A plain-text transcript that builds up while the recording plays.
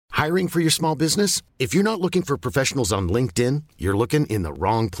Hiring for your small business? If you're not looking for professionals on LinkedIn, you're looking in the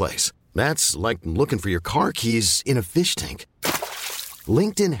wrong place. That's like looking for your car keys in a fish tank.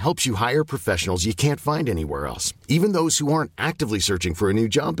 LinkedIn helps you hire professionals you can't find anywhere else, even those who aren't actively searching for a new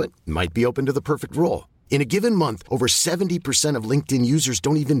job but might be open to the perfect role. In a given month, over 70% of LinkedIn users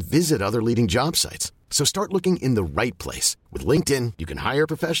don't even visit other leading job sites. So start looking in the right place. With LinkedIn, you can hire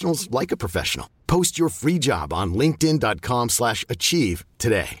professionals like a professional. Post your free job on linkedin.com/achieve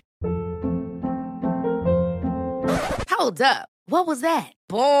today. Hold up. What was that?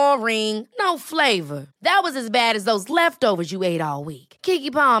 Boring. No flavor. That was as bad as those leftovers you ate all week.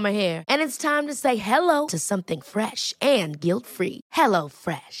 Keke Palmer here. And it's time to say hello to something fresh and guilt-free. Hello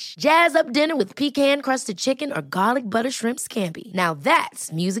Fresh. Jazz up dinner with pecan-crusted chicken or garlic butter shrimp scampi. Now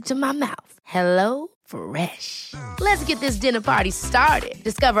that's music to my mouth. Hello Fresh. Let's get this dinner party started.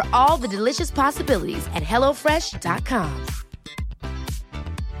 Discover all the delicious possibilities at hellofresh.com.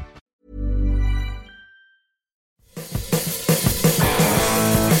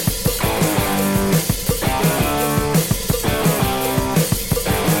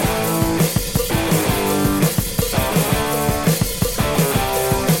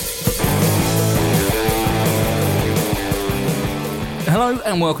 Hello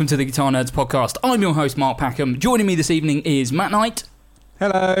and welcome to the Guitar Nerds podcast. I'm your host, Mark Packham. Joining me this evening is Matt Knight.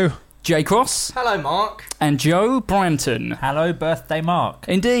 Hello. Jay Cross. Hello, Mark. And Joe Brampton. Hello, birthday Mark.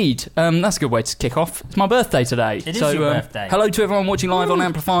 Indeed. That's a good way to kick off. It's my birthday today. It is your birthday. Hello to everyone watching live on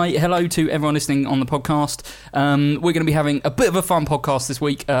Amplify. Hello to everyone listening on the podcast. We're going to be having a bit of a fun podcast this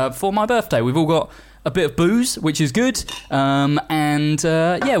week for my birthday. We've all got a bit of booze, which is good. We're going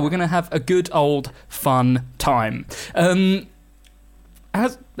to have a good old fun time. Are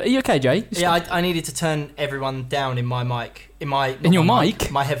you okay, Jay? Yeah, I needed to turn everyone down in my mic. In your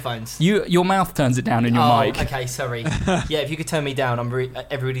mic? My headphones. Your mouth turns it down in your mic. Okay, sorry. Yeah, if you could turn me down,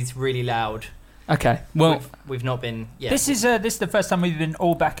 everybody's really loud. Okay, well... We've not been... Yeah. This is the first time we've been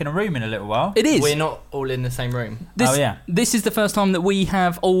all back in a room in a little while. It is. We're not all in the same room. This is the first time that we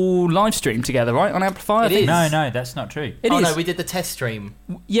have all live streamed together, right, on Amplify? It is. No, that's not true. It is. No, we did the test stream.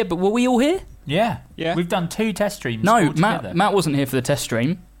 Yeah, but were we all here? Yeah. We've done 2 test streams. No, Matt wasn't here for the test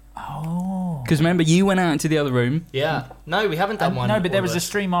stream. Oh. Because remember, you went out into the other room. Yeah. No, we haven't done one. No, but there was a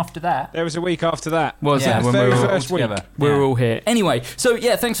stream after that. There was a week after that. Was yeah, it? When the we very were first week. We were all here. Anyway, so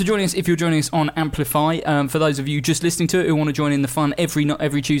yeah, thanks for joining us. If you're joining us on Amplify, for those of you just listening to it who want to join in the fun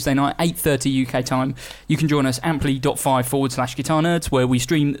every Tuesday night, 8:30 UK time, you can join us ampli.5/guitar nerds, where we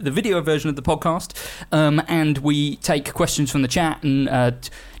stream the video version of the podcast, and we take questions from the chat and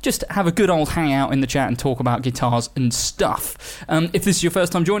just have a good old hangout in the chat and talk about guitars and stuff. If this is your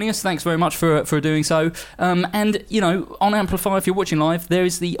first time joining us, thanks very much for doing so. And, you know, on Amplify, if you're watching live, there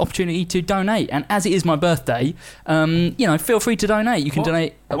is the opportunity to donate. And as it is my birthday, you know, feel free to donate. You can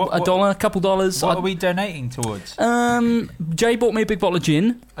donate a dollar, a couple dollars. What are we donating towards? Jay bought me a big bottle of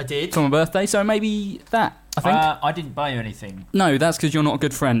gin. I did. For my birthday, so maybe that, I think. I didn't buy you anything. No, that's because you're not a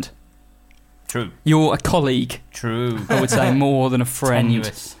good friend. True. You're a colleague. True. I would say more than a friend.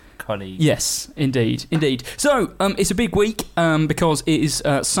 Tenuous colleague. Yes, indeed. So, it's a big week because it is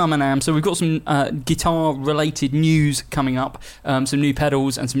Summer NAMM. So we've got some guitar-related news coming up, some new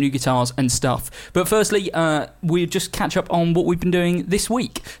pedals and some new guitars and stuff. But firstly, we'll just catch up on what we've been doing this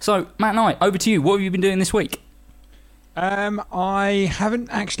week. So, Matt Knight, over to you. What have you been doing this week? I haven't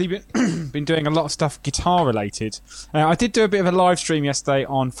actually been doing a lot of stuff guitar related. I did do a bit of a live stream yesterday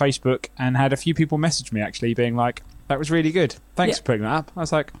on Facebook and had a few people message me actually being like, that was really good. Thanks for putting that up. I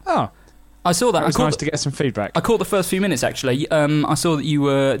was like, oh. I saw that. It was nice to get some feedback. I caught the first few minutes actually. I saw that you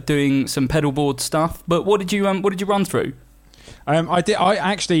were doing some pedal board stuff, but what did you run through? I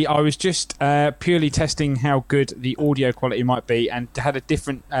was just purely testing how good the audio quality might be, and had a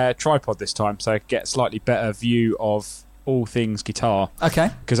different tripod this time, so I could get a slightly better view of all things guitar.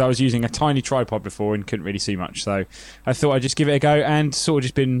 Okay. Because I was using a tiny tripod before and couldn't really see much, so I thought I'd just give it a go, and sort of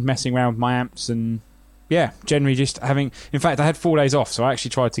just been messing around with my amps and generally just having... In fact, I had 4 days off, so I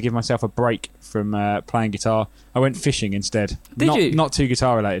actually tried to give myself a break from playing guitar. I went fishing instead. Did you? Not too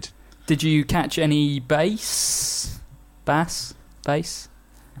guitar related. Did you catch any bass?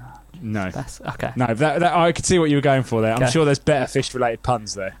 No. Okay. No, that I could see what you were going for there. Okay. I'm sure there's better fish-related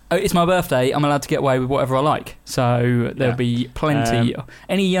puns there. Oh, it's my birthday. I'm allowed to get away with whatever I like. So there'll be plenty.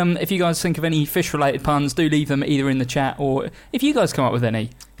 If you guys think of any fish-related puns, do leave them either in the chat or if you guys come up with any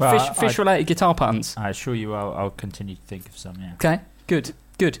fish-related guitar puns. I assure you I'll continue to think of some, yeah. Okay,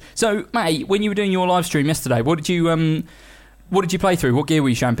 good. So, Matty, when you were doing your live stream yesterday, what did you play through? What gear were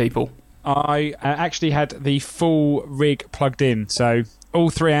you showing people? I actually had the full rig plugged in, so... all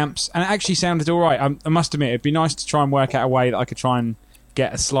 3 amps, and it actually sounded all right. I must admit, it'd be nice to try and work out a way that I could try and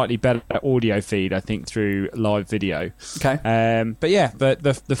get a slightly better audio feed, I think, through live video. Okay. But yeah,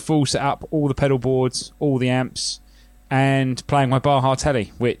 the full setup, all the pedal boards, all the amps, and playing my Baja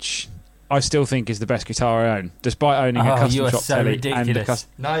telly, which I still think is the best guitar I own, despite owning a custom shop telly and a No, it's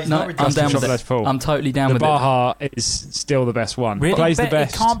No, not I'm ridiculous. down with shop Les it. Paul. I'm totally down The with it. Baja is still the best one. Really? Plays the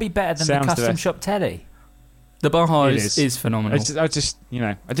best. It can't be better than the sounds the custom best. shop telly. The Baja It is phenomenal. I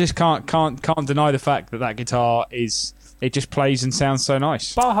just can't deny the fact that guitar is. It just plays and sounds so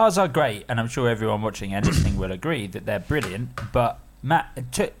nice. Bahas are great, and I'm sure everyone watching and listening will agree that they're brilliant. But Matt,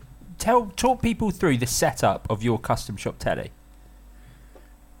 talk people through the setup of your custom shop telly.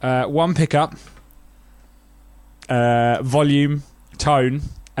 One pickup, volume, tone,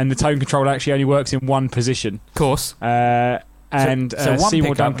 and the tone control actually only works in one position. Of course. So one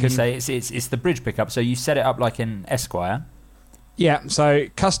Seymour pickup, Duncan. you say it's the bridge pickup. So you set it up like an Esquire. Yeah, so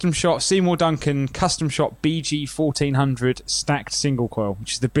custom shot Seymour Duncan custom shot BG 1400 stacked single coil,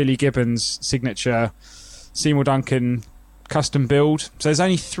 which is the Billy Gibbons signature Seymour Duncan custom build. So there's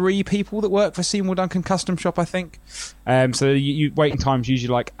only 3 people that work for Seymour Duncan custom shop, I think. So you waiting time's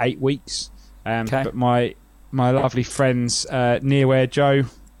usually like 8 weeks. Okay. But my lovely friends near where Joe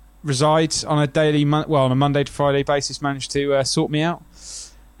resides on a Monday to Friday basis managed to sort me out.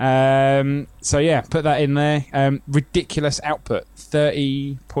 So yeah, put that in there. Ridiculous output,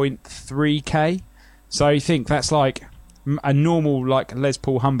 30.3k. So you think that's like a normal like Les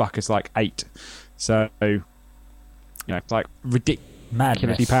Paul humbucker is like 8. So like ridiculously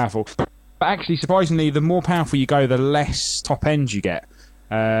Madness. powerful. But actually, surprisingly, the more powerful you go, the less top end you get.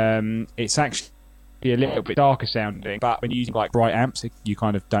 It's actually a little bit darker sounding, but when you're using like bright amps, you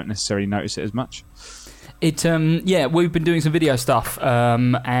kind of don't necessarily notice it as much. We've been doing some video stuff,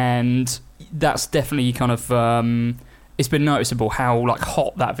 and that's definitely kind of it's been noticeable how like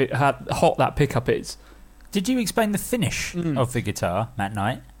hot that pickup is. Did you explain the finish of the guitar, Matt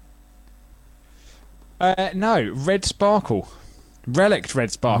Knight? No, red sparkle, relic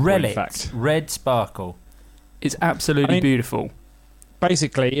red sparkle. In fact, red sparkle. It's absolutely beautiful.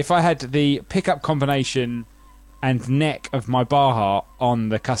 Basically, if I had the pickup combination and neck of my Baja on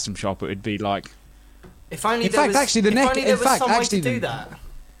the custom shop, it would be like. If only In there fact, was, actually, the if neck. only there In was fact, some way actually, to do that.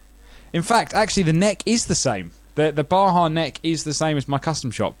 In fact, actually, the neck is the same. The Baja neck is the same as my custom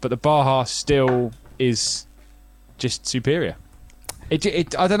shop, but the Baja still is just superior. I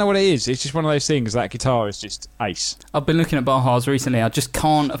don't know what it is. It's just one of those things. That guitar is just ace. I've been looking at Bajas recently. I just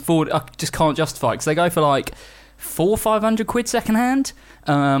can't afford. I just can't justify it because they go for like £400-500 second hand.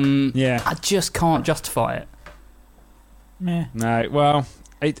 Yeah. I just can't justify it. Yeah. No, well,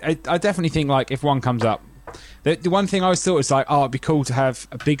 I definitely think like if one comes up, the one thing I always thought was like, oh, it'd be cool to have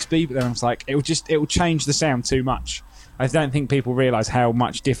a Bigsby, but then I was like, it will change the sound too much. I don't think people realise how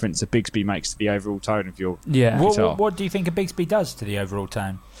much difference a Bigsby makes to the overall tone of your guitar. What do you think a Bigsby does to the overall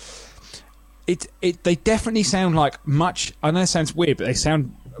tone? They definitely sound like much. I know it sounds weird, but they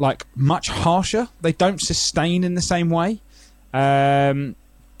sound like much harsher. They don't sustain in the same way,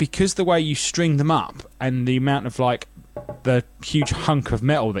 because the way you string them up and the amount of like the huge hunk of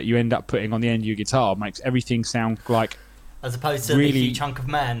metal that you end up putting on the end of your guitar makes everything sound like. As opposed to really, the huge chunk of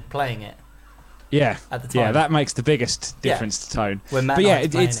man playing it. Yeah, at the time. Yeah, that makes the biggest difference to tone. When Matt but yeah,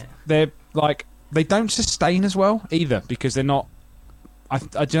 Knight's playing it's it. they're like they don't sustain as well either because they're not. I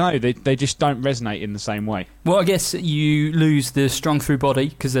don't know. They just don't resonate in the same way. Well, I guess you lose the strung through body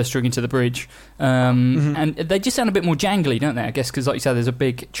because they're stringing to the bridge, and they just sound a bit more jangly, don't they? I guess because, like you said, there's a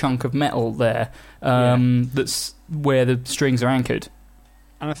big chunk of metal there that's where the strings are anchored.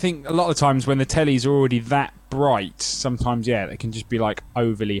 And I think a lot of the times when the tellies are already that bright, sometimes they can just be like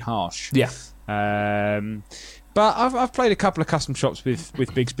overly harsh. Yeah. But I've played a couple of custom shops with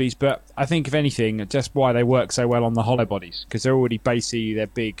Bigsby's, but I think if anything, just why they work so well on the hollow bodies because they're already bassy, they're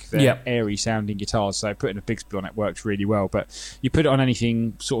big, they're airy sounding guitars. So putting a Bigsby on it works really well. But you put it on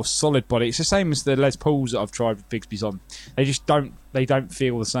anything sort of solid body, it's the same as the Les Pauls that I've tried with Bigsby's on. They just don't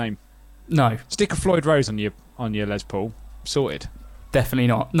feel the same. No, stick a Floyd Rose on your Les Paul, sorted. Definitely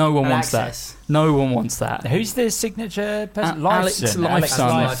not. No one wants Access. that. No one wants that. Who's the signature person? Alex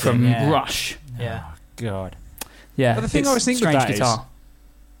Lifeson from yeah. Rush. Yeah. Oh, God. Yeah. But the thing it's I always think with strange that guitar. is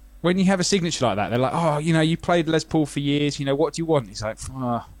when you have a signature like that, they're like, oh, you played Les Paul for years. What do you want? He's like,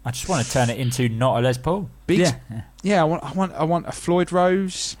 I just want to turn it into not a Les Paul. Yeah, I want a Floyd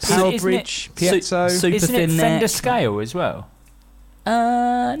Rose, Power Bridge, Piezo. Super Isn't thin it Fender neck. scale as well?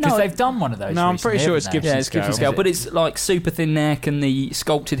 No, Because they've done one of those. No, I'm pretty recently, sure it's haven't they? Gibson yeah, it's Gibson scale. scale, but it's like super thin neck and the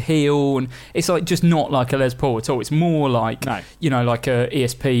sculpted heel, and it's like just not like a Les Paul at all. It's more like like a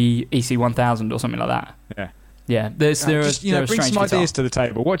ESP EC1000 or something like that. Yeah. Yeah, there are bring some ideas to the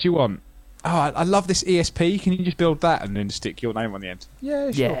table. What do you want? I love this ESP. Can you just build that and then stick your name on the end?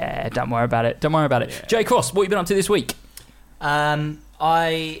 Yeah, sure. Yeah, don't worry about it. Yeah. Jay Cross, what have you been up to this week?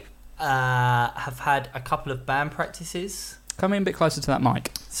 I have had a couple of band practices. Come in a bit closer to that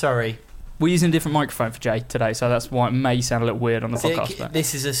mic. Sorry. We're using a different microphone for Jay today, so that's why it may sound a little weird on the podcast. But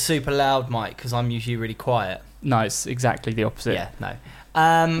This is a super loud mic because I'm usually really quiet. no, it's exactly the opposite. Yeah, no.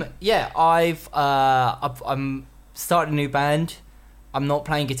 I'm starting a new band. I'm not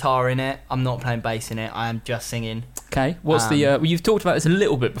playing guitar in it. I'm not playing bass in it. I am just singing. Okay. What's the? Well, you've talked about this a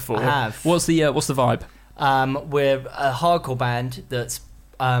little bit before. I have. What's the vibe? We're a hardcore band that's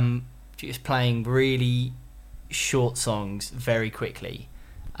just playing really short songs very quickly.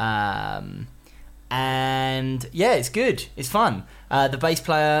 And yeah, it's good. It's fun. The bass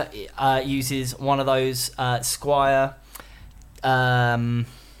player uses one of those Squier.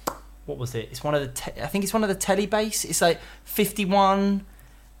 What was it? It's one of the. I think it's one of the Tele bass. It's like 51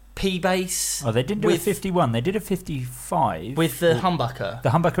 P bass. Oh, they didn't do a 51. They did a 55 with the humbucker. The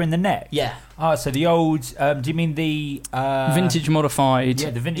humbucker in the neck. Yeah. Oh, so the old. Do you mean the Vintage modified?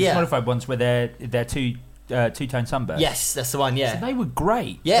 Yeah, the vintage modified ones where they're two-tone sunburst. Yes, that's the one. Yeah. So they were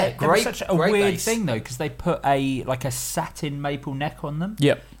great. Yeah, they great. were such a great weird bass. thing though, because they put a satin maple neck on them.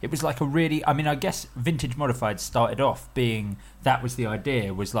 Yep. It was like a really. I mean, I guess vintage modified started off being that was the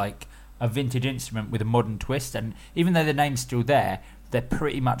idea, was like a vintage instrument with a modern twist, and even though the name's still there, they're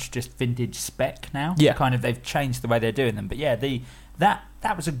pretty much just vintage spec now. Yeah. Kind of, they've changed the way they're doing them. But yeah,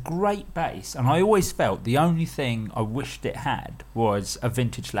 that was a great bass, and I always felt the only thing I wished it had was a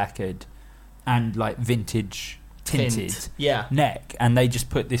vintage lacquered and like vintage tinted neck, and they just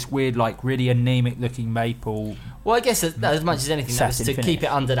put this weird, like really anemic looking maple. Well, I guess as much as anything, that was to Satin keep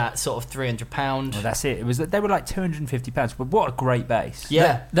finish. it under that sort of £300. Well, that's it. It was they were like £250, but what a great bass.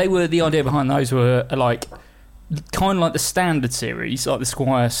 Yeah. They were, the idea behind those were like kind of like the standard series, like the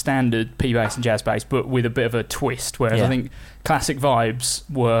Squier standard P bass and jazz bass, but with a bit of a twist. Whereas I think Classic Vibes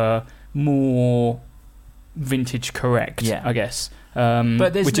were more vintage correct. Yeah. I guess.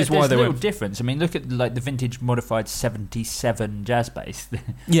 But there's, which is why there's they a little were difference. I mean, look at like the vintage modified 77 jazz bass.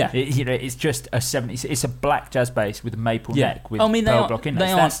 Yeah. It's just a 70. It's a black jazz bass with a maple neck with I mean, pearl block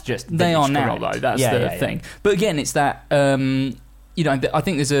inlays. That's just they are vintage now correct. though. That's the thing. But again, it's that. I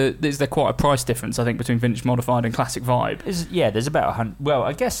think there's quite a price difference. I think between vintage modified and classic vibe. There's about 100. Well,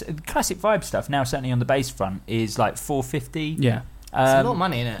 I guess classic vibe stuff now, certainly on the bass front, is like $450. Yeah. It's a lot of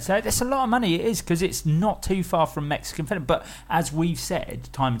money, isn't it? So it's a lot of money. It is, because it's not too far from Mexican Fender. But as we've said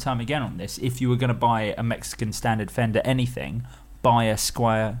time and time again on this, if you were going to buy a Mexican standard Fender anything, buy a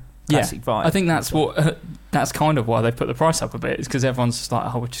Squier Classic Vibe. I think that's kind of why they put the price up a bit. Is because everyone's just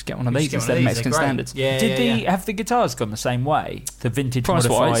like, we'll just get one of these instead of Mexican standards. Yeah, have the guitars gone the same way? The vintage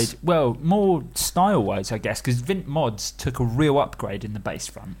Price-wise? modified, well, more style-wise, I guess, because Vint Mods took a real upgrade in the bass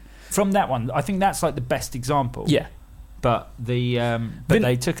front. From that one, I think that's like the best example. Yeah. But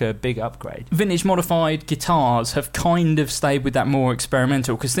they took a big upgrade. Vintage modified guitars have kind of stayed with that more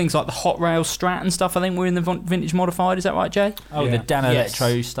experimental, because things like the Hot Rail Strat and stuff, I think, were in the vintage modified. Is that right, Jay? Oh, the Dan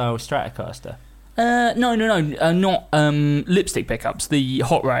Electro style Stratocaster. No, not lipstick pickups. The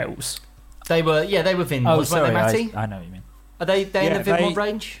Hot Rails. They were Vin Mods, weren't they, Matty? I know what you mean. Are they in the Vin Mod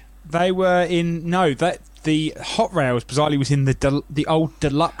range? They were in the Hot Rails bizarrely was in the old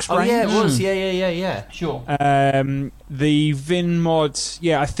deluxe range. Oh yeah, it was. Yeah. Sure. The Vin Mod,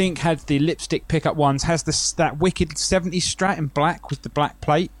 I think had the lipstick pickup ones. Has that wicked 70s Strat in black with the black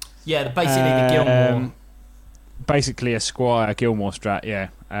plate. Yeah, basically the Gilmore. Basically a Squier Gilmore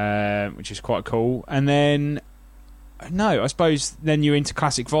Strat, which is quite cool. And then, I suppose then you're into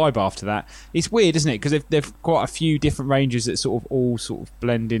Classic Vibe after that. It's weird, isn't it? Because they've quite a few different ranges that sort of all sort of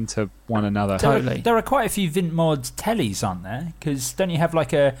blend into one another. Totally. There are quite a few Vint Mods tellies, aren't there? Because don't you have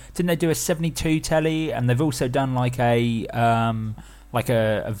didn't they do a 72 telly? And they've also done like a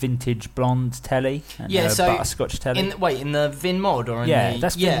vintage blonde telly and a butterscotch telly. In the Vin Mod or in the...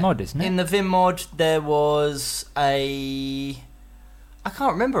 that's Vin Mod, isn't it? In the Vin Mod there was I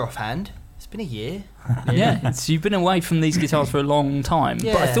can't remember offhand. It's been a year. You've been away from these guitars for a long time.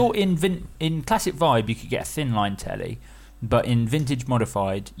 Yeah. But I thought in Classic Vibe you could get a thin line telly, but in Vintage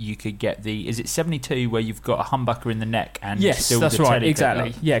Modified you could get is it 72 where you've got a humbucker in the neck and yes, still that's the right, telly exactly.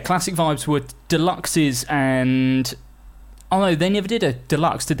 pickup? Yeah, Classic Vibes were deluxes and Oh no, they never did a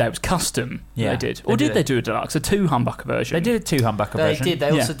deluxe, did they? It was custom. Yeah, They did. they Or did did they it. do a deluxe? A 2 humbucker version? They did a 2 humbucker They version. did.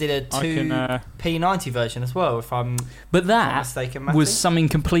 They Yeah. also did a I can, 2P90 version as well, if I'm But not that mistaken, Matty. was something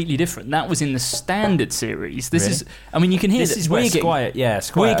completely different. That was in the standard series. This Really? is, I mean, you can hear This that is where we're getting,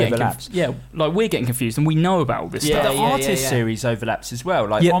 Squire getting overlaps. we're getting confused, and we know about all this Yeah, stuff. The artist series overlaps as well.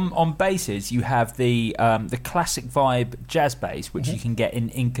 Like Yeah. on basses, you have the classic vibe jazz bass, which you can get in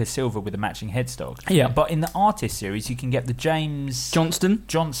Inca Silver with a matching headstock. Yeah. But in the artist series, you can get the James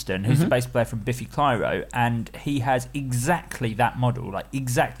Johnston, who's the bass player from Biffy Clyro, and he has exactly that model, like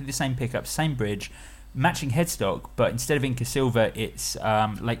exactly the same pickup, same bridge, matching headstock, but instead of Inca Silver, it's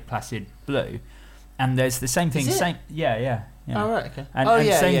Lake Placid blue. And there's the same thing. Is it? Same, yeah. Oh, right, okay. And, oh, and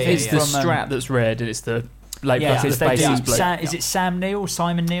yeah, same yeah, thing It's the from, Strat that's red, and it's the late yeah, Placid because they bass do is blue. Is it Sam Neill?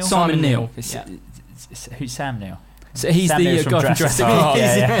 Simon Neill? Simon Neill. Yeah. Who's Sam Neill? So he's Sam the Neill's guy from Jurassic Park.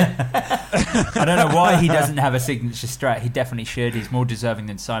 Yeah. I don't know why he doesn't have a signature Strat. He definitely should. He's more deserving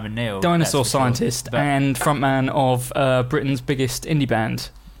than Simon Neill. Dinosaur that's for sure. scientist But- and frontman of Britain's biggest indie band.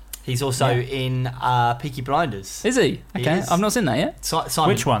 He's also in Peaky Blinders. Is he? He Okay, is. I've not seen that yet. Simon,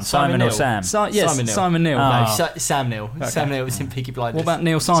 Which one? Simon or Neill. Sam? Yes, Simon Neill. Simon Neill. Oh. No, Sam Neill. Okay. Sam Neill was in Peaky Blinders. What about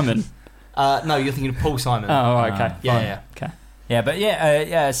Neil Simon? No, you're thinking of Paul Simon. Oh, right, okay. Yeah, fine. yeah. Okay. Yeah, but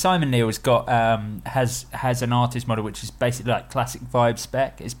yeah. Simon Neill's got has an artist model which is basically like classic vibe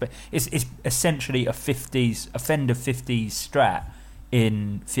spec. It's essentially a Fender 50s Strat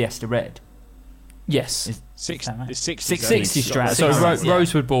in Fiesta Red. Yes. Is that right? 60 60 Strat. So 60s, yeah.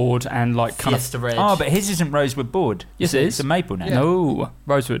 rosewood board and like kind Fiesta Red. Oh, but his isn't rosewood board. Yes, it It's is. a maple now. No,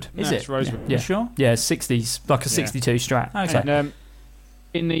 rosewood. Is No, it? it's rosewood. Yeah. You sure? Yeah, 60s, like a 62 Strat. Okay. And,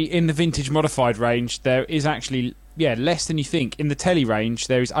 in the vintage modified range, there is actually less than you think. In the telly range,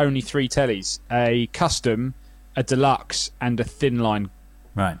 there is only 3 tellies: a custom, a deluxe, and a thin line.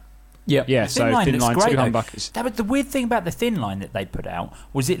 Right. Yeah. Yeah, The so Thin Line thin looks line, great, 2 though. humbuckers. That was the weird thing about the thin line that they put out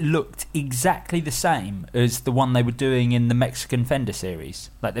was it looked exactly the same as the one they were doing in the Mexican Fender series.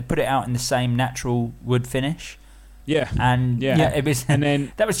 Like they put it out in the same natural wood finish, Yeah, and Yeah. it was. and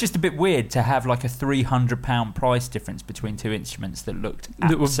then That was just a bit weird to have like a £300 price difference between two instruments that looked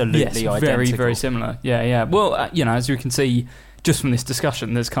That were- absolutely yes, identical. very, very similar. Yeah. Well, as you can see just from this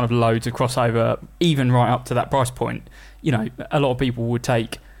discussion, there's kind of loads of crossover, even right up to that price point. A lot of people would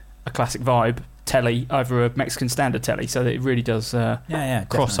take a classic vibe telly over a Mexican standard telly, so that it really does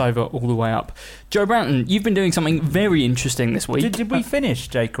cross over all the way up. Joe Branton, you've been doing something very interesting this week. Did we finish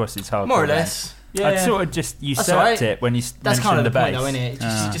J Cross's hardcore? More or band? less. I Yeah. sort of just usurped alright. it when you That's kind of the point, bass. though, isn't it?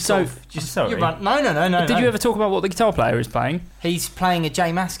 Just So- sort of, I'm sorry. you run. No. Did you ever talk about what the guitar player is playing? He's playing a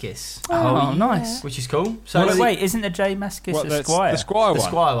J Mascis, Oh, nice. which is cool. So Well, wait, isn't the J Mascis what, a the Squire? Squire the one.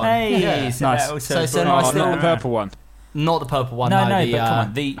 Squire one. Hey, Yeah. so Nice. that also So it's a brought- nice Oh, not little- the purple one. Not the purple one. No, no, but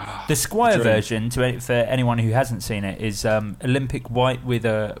come on. The Squire Dream. version, for anyone who hasn't seen it, is Olympic white with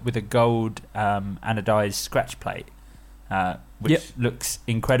a gold anodized scratch plate, which Yep. looks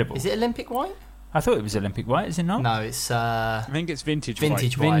incredible. Is it Olympic white? I thought it was Olympic white. Is it not? No, it's I think it's vintage.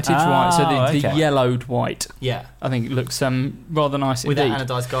 vintage white. white. Vintage white, so the okay. yellowed white. Yeah, I think it looks rather nice with indeed. that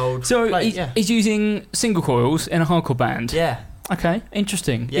anodized gold. So plate, he's using single coils in a hardcore band. yeah, Okay,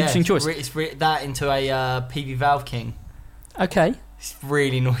 interesting. yeah. Interesting choice. It's that into a PV Valve King. Okay, It's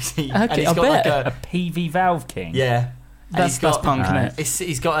really noisy. Okay, and he's I got bet. like A PV Valve King. yeah. And that's he's got, punk, Nice. isn't it?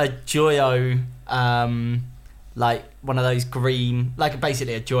 He's got a Joyo, like one of those green, like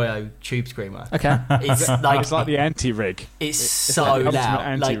basically a Joyo tube screamer. Okay. It's like It's like the anti-rig. it's It's so like the ultimate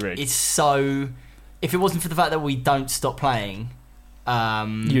loud. Like anti-rig. it's so. If it wasn't for the fact that we don't stop playing,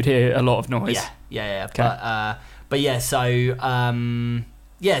 You'd hear a lot of noise. yeah. Okay. But yeah, so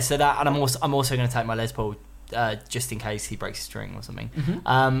so that, and I'm also going to take my Les Paul just in case he breaks a string or something.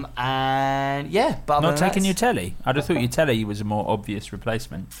 And yeah, but other Not than taking that, your telly. I'd have thought your telly was a more obvious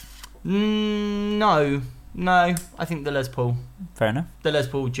replacement. No, I think the Les Paul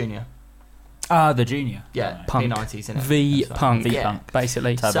Junior. Ah, the Junior. Yeah, Punk. P90s in it. V punk, Yeah.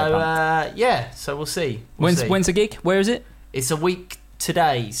 basically. Turbo So punk. so we'll see. We'll see. When's the gig? Where is it? It's a week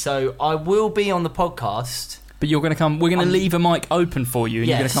today, so I will be on the podcast. But you're going to come. We're going to I'm- leave a mic open for you, and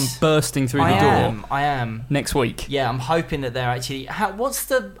you're going to come Yes. bursting through the door I am. next week. Yeah, I'm hoping that they're actually. What's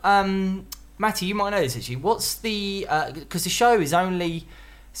the Matty? You might know this actually. What's the because the show is only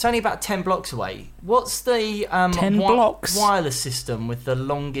about 10 blocks away. What's the 10 blocks? wireless system with the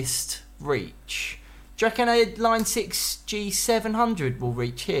longest reach? Do you reckon a Line 6 G700 will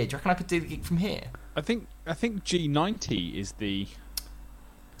reach here? Do you reckon I could do the gig from here? I think G90 is the.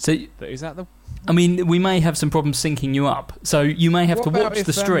 So, Is that the? I mean, we may have some problems syncing you up. So you may have What to about watch if,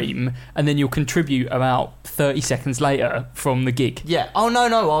 the stream, and then you'll contribute about 30 seconds later from the gig. Yeah. Oh no,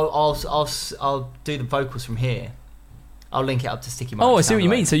 I'll do the vocals from here. I'll link it up to Sticky Mike's. Oh, I see what you down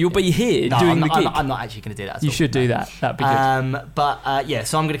the mean. way. So you'll be here doing the gig. I'm not actually going to do that at You all. should do that. That'd be good.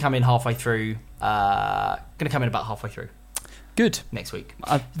 So I'm going to come in halfway through. Going to come in about halfway through Good. next week.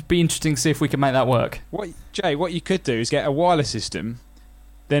 It'd be interesting to see if we can make that work. What you could do is get a wireless system,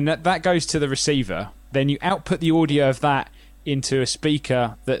 then that goes to the receiver, then you output the audio of that into a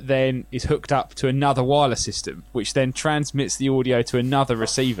speaker that then is hooked up to another wireless system, which then transmits the audio to another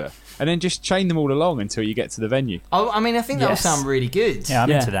receiver, and then just chain them all along until you get to the venue. Oh, I mean, I think that'll sound really good. Yeah,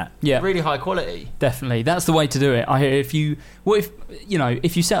 I'm into that. Yeah, Really high quality. definitely. That's the way to do it. I hear if you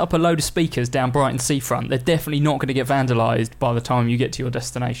set up a load of speakers down Brighton seafront, they're definitely not going to get vandalised by the time you get to your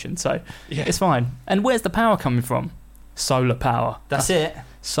destination. So it's fine. And where's the power coming from? Solar power. That's it.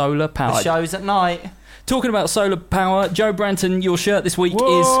 Solar power. The show's at night. Talking about solar power, Joe Branton, your shirt this week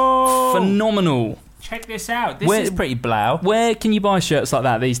Whoa. is phenomenal. Check this out. This is pretty blow. Where can you buy shirts like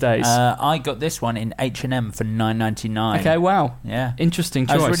that these days? I got this one in H&M for $9.99. Okay, wow. Yeah. Interesting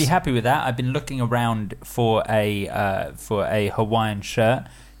choice. I was really happy with that. I've been looking around for a Hawaiian shirt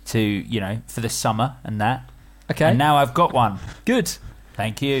for the summer and that. Okay. And now I've got one. Good.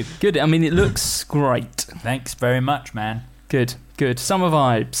 Thank you. Good. I mean, it looks great. Thanks very much, man. Good. Summer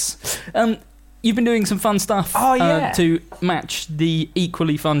vibes. You've been doing some fun stuff to match the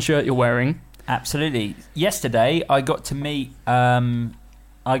equally fun shirt you're wearing. Absolutely. Yesterday, I got to meet the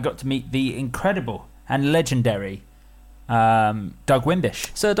incredible and legendary Doug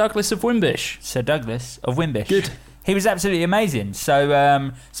Wimbish. Sir Douglas of Wimbish. Sir Douglas of Wimbish. Good. He was absolutely amazing.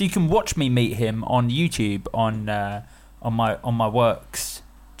 So you can watch me meet him on YouTube on my works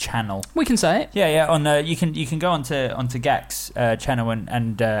channel. We can say it. Yeah. You can go onto GAC's channel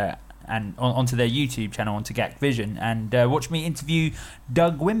and onto their YouTube channel, onto GAC Vision, and watch me interview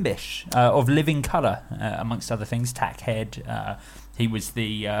Doug Wimbish of Living Colour, amongst other things. Tackhead. He was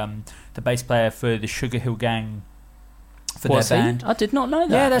the bass player for the Sugar Hill Gang for Was their he? band. I did not know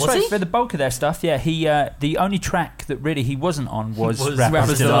that. Yeah, that's Was right. he? For the bulk of their stuff, yeah. He the only track that really he wasn't on was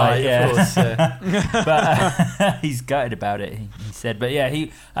Rapper's Delight, yeah. of course. Yeah. But he's gutted about it. He said, but yeah,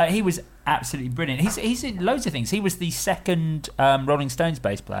 he was absolutely brilliant. He's in loads of things. He was the second Rolling Stones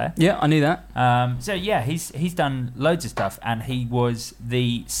bass player. Yeah, I knew that. So yeah, he's done loads of stuff, and he was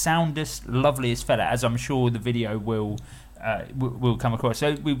the soundest, loveliest fella, as I'm sure the video will come across.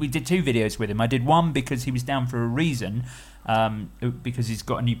 So we did 2 videos with him. I did one because he was down for a reason, because he's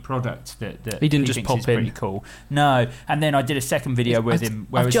got a new product that He didn't just thinks pop is in. pretty cool. No, and then I did a second video with him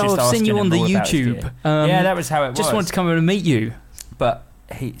where I was Joe, just I've asking seen you him on the all about his YouTube. gear. Yeah, that was how it was. Just wanted to come over and meet you. But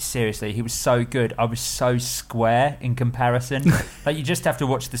he was so good. I was so square in comparison. Like, you just have to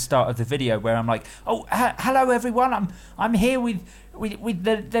watch the start of the video where I'm like, "Oh, hello everyone. I'm here with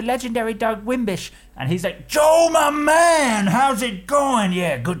the legendary Doug Wimbish," and he's like, "Joe, my man, how's it going?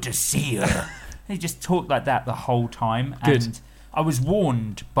 Yeah, good to see you." He just talked like that the whole time. Good. And I was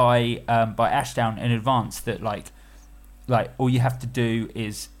warned by Ashdown in advance that like all you have to do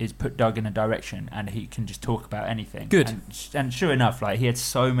is put Doug in a direction and he can just talk about anything. Good. And sure enough, like, he had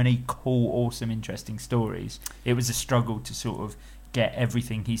so many cool, awesome, interesting stories. It was a struggle to sort of get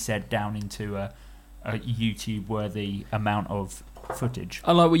everything he said down into a YouTube-worthy amount of footage.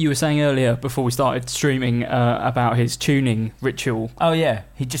 I like what you were saying earlier before we started streaming about his tuning ritual. Oh yeah,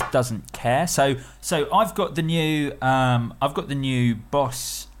 he just doesn't care. So I've got the new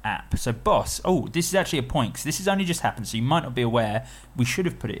Boss app. So Boss, this is actually a point, because this has only just happened, so you might not be aware. We should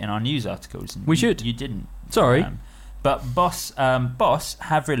have put it in our news articles. And We should. You didn't. Sorry. But Boss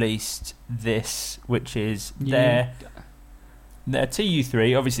have released this, which is their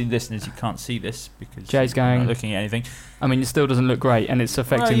TU3. Obviously, listeners, you can't see this because Jay's you're going. not looking at anything. I mean, it still doesn't look great, and it's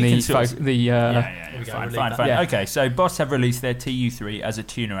affecting you the can sort of- fine. Fine. Yeah. Okay, so Boss have released their TU3 as a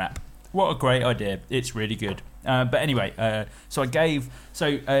tuner app. What a great idea! It's really good. But anyway, after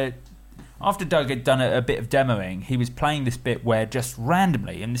Doug had done a bit of demoing, he was playing this bit where just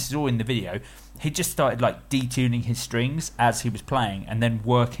randomly, and this is all in the video, he just started like detuning his strings as he was playing, and then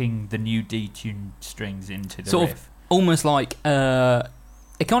working the new detuned strings into the Sort riff. of almost like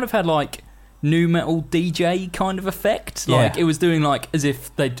it kind of had like nu metal DJ kind of effect. Yeah. Like it was doing like as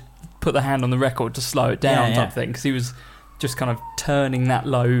if they'd put the hand on the record to slow it down Yeah, type yeah. thing, because he was just kind of turning that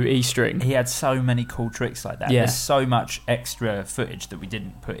low E string. He had so many cool tricks like that. Yeah. There's so much extra footage that we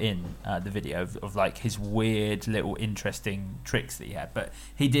didn't put in the video of like his weird little interesting tricks that he had. But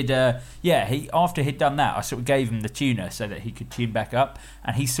he did, after he'd done that, I sort of gave him the tuner so that he could tune back up,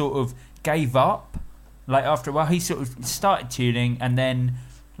 and he sort of gave up. Like after a while, he sort of started tuning, and then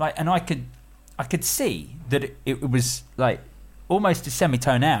I could see that it was like almost a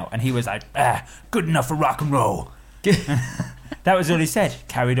semitone out, and he was like, good enough for rock and roll. That was all he said.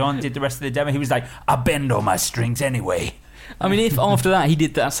 Carried on, did the rest of the demo. He was like, I bend all my strings anyway. I mean, if after that he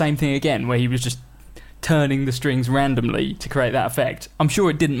did that same thing again, where he was just turning the strings randomly to create that effect, I'm sure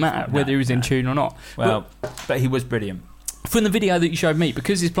it didn't matter whether he was in tune or not. Well, but he was brilliant. From the video that you showed me,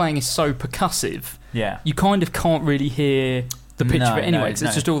 because his playing is so percussive, Yeah. you kind of can't really hear the pitch of it anyway, because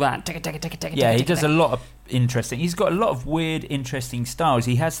it's no. just all that. Yeah, he does a lot of interesting. He's got a lot of weird, interesting styles.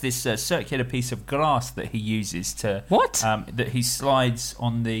 He has this circular piece of glass that he uses to that he slides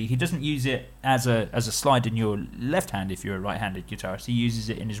on the. He doesn't use it as a slide in your left hand if you're a right-handed guitarist. He uses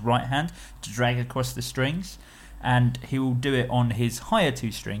it in his right hand to drag across the strings, and he will do it on his higher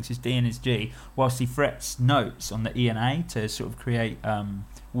two strings, his D and his G, whilst he frets notes on the E and A to sort of create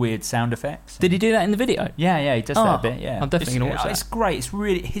weird sound effects. Did he do that in the video? Yeah, he does that a bit. Yeah, I'm definitely going to watch that. It's great. It's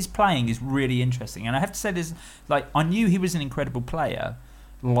really, his playing is really interesting, and I have to say, I knew he was an incredible player,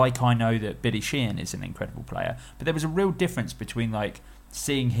 like I know that Billy Sheehan is an incredible player, but there was a real difference between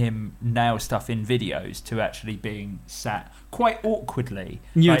seeing him nail stuff in videos to actually being sat quite awkwardly.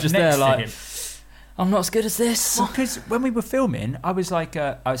 You're just next there, to him. I'm not as good as this. Well, because when we were filming, I was like,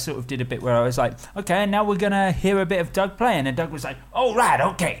 I sort of did a bit where I was like, okay, now we're going to hear a bit of Doug playing. And Doug was like, all right,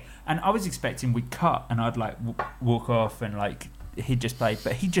 okay. And I was expecting we'd cut and I'd walk off and he'd just played.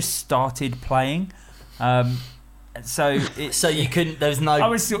 But he just started playing. So you couldn't, there was no... I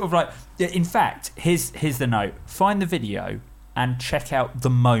was sort of like, in fact, here's the note. Find the video and check out the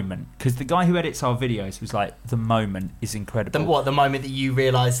moment, because the guy who edits our videos was like, the moment is incredible. The moment that you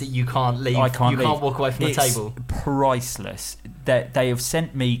realise that you can't leave, you can't walk away from the table? Priceless. They have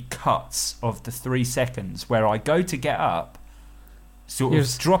sent me cuts of the 3 seconds where I go to get up, sort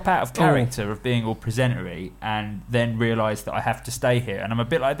of drop out of character of being all presentery, and then realise that I have to stay here, and I'm a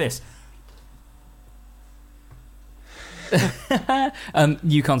bit like this.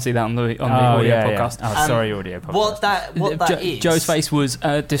 You can't see that on the audio podcast. Yeah. Oh, sorry, audio podcast. What that is... Joe's face was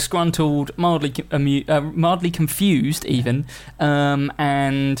disgruntled, mildly confused even,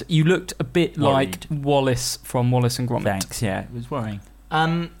 and you looked a bit like Wallace from Wallace and Gromit. Thanks, yeah, it was worrying.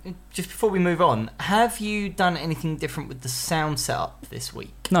 Just before we move on, have you done anything different with the sound setup this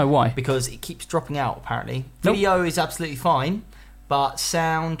week? No, why? Because it keeps dropping out, apparently. Nope. Video is absolutely fine, but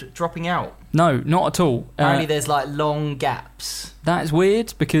sound dropping out. No, not at all. Apparently there's long gaps. That is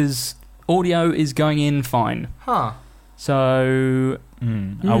weird, because audio is going in fine. Huh. So...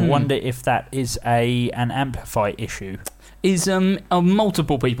 I wonder if that is an Amplify issue. Is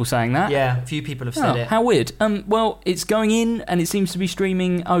multiple people saying that? Yeah, a few people have said it. How weird. Well, it's going in and it seems to be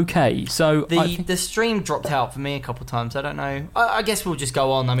streaming okay. So the stream dropped out for me a couple of times. I don't know. I guess we'll just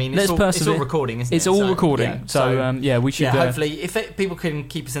go on. I mean, it's all recording, isn't it? It's all recording. Yeah, we should. Yeah, hopefully, if people can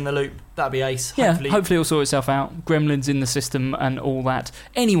keep us in the loop, that'd be ace. Yeah, hopefully it'll sort itself out. Gremlins in the system and all that.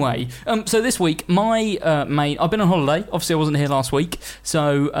 Anyway, so this week my I've been on holiday. Obviously, I wasn't here last week,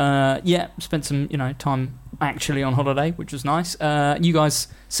 so spent some time actually on holiday, which was nice. You guys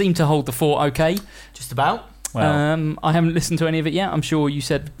seem to hold the fort okay. Just about. Well, I haven't listened to any of it yet. I'm sure you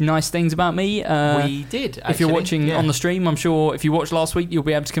said nice things about me. We did, actually. If you're watching on the stream, I'm sure if you watched last week, you'll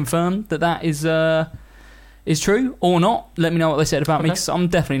be able to confirm that is true or not. Let me know what they said about me, because I'm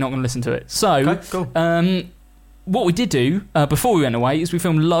definitely not going to listen to it. So, cool. What we did do before we went away is we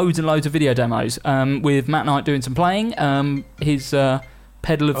filmed loads and loads of video demos with Matt Knight doing some playing, his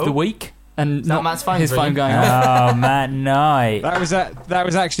pedal of the week. And not Matt's phone his phone going off. Oh, Matt Knight. That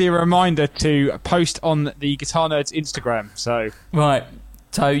was actually a reminder to post on the Guitar Nerds Instagram. So right.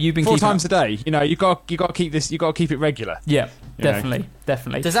 So you've been 4 times a day. You got to keep this. You got to keep it regular. Yeah,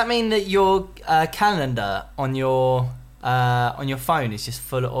 definitely. Does that mean that your calendar on your phone is just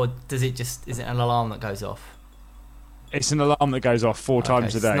full, or is it an alarm that goes off? It's an alarm that goes off 4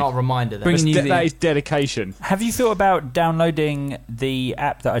 times a day. It's not a reminder then. That is dedication. Have you thought about downloading the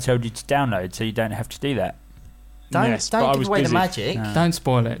app that I told you to download so you don't have to do that? Don't give away the magic. No. Don't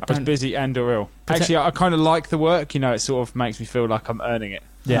spoil it. I was busy and or ill. Actually, I kind of like the work. It sort of makes me feel like I'm earning it.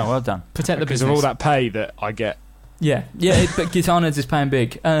 Yeah, well done. Protect the because business. of all that pay that I get. Yeah, but Guitar Nerds is paying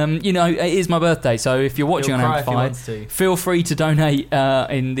big. It is my birthday, so if you're watching on Amplify, feel free to donate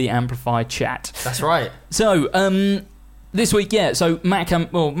in the Amplify chat. That's right. So, this week, so Matt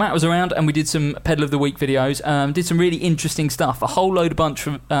was around and we did some Pedal of the Week videos. Did some really interesting stuff. A whole bunch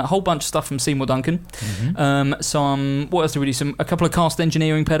of stuff from Seymour Duncan. Mm-hmm. What else did we do? A couple of cast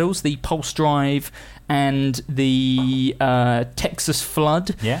engineering pedals, the Pulse Drive and the Texas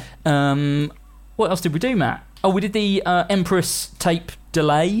Flood. Yeah. What else did we do, Matt? Oh, we did the Empress tape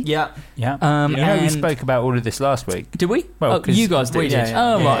delay. Yeah. We spoke about all of this last week. Did we? Well, you guys did. We did.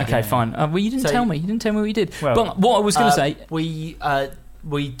 Right. Okay. Fine. Well, you didn't tell me. You didn't tell me what you did. Well, but what I was going to say, we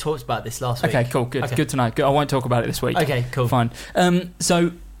we talked about this last week. Okay, cool, good, Okay. good to know. Good. I won't talk about it this week. Okay, cool. Fine.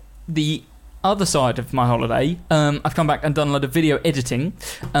 So the other side of my holiday, I've come back and done a lot of video editing,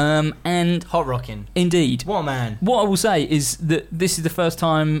 and Hot rocking. indeed, What a man. what I will say is that this is the first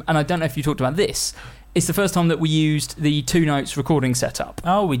time, and I don't know if you talked about this, it's the first time that we used the 2 Notes recording setup.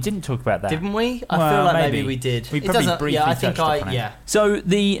 Oh, we didn't talk about that. Didn't we? I Well, feel like maybe. maybe we did. We It probably doesn't- briefly Yeah, I think touched upon it. yeah. So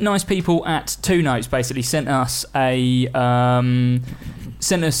the nice people at 2 Notes basically sent us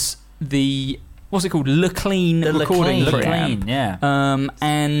the what's it called, Leclean The recording Leclean. preamp. Clean, yeah.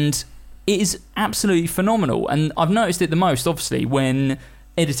 And it is absolutely phenomenal. And I've noticed it the most, obviously, when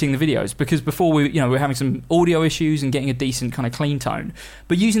editing the videos, because before we were having some audio issues and getting a decent kind of clean tone.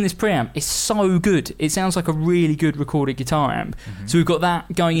 But using this preamp is so good. It sounds like a really good recorded guitar amp. So we've got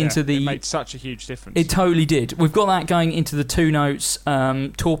that going into the. It made such a huge difference. It totally did. We've got that going into the 2 Notes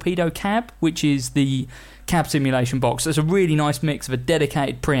Torpedo Cab, which is the cab simulation box. There's a really nice mix of a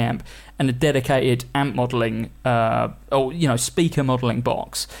dedicated preamp and a dedicated amp modelling, speaker modelling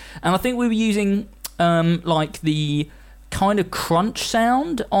box. And I think we were using like the kind of crunch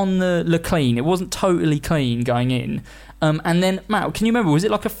sound on the Leclean. It wasn't totally clean going in. And then, Matt, can you remember, was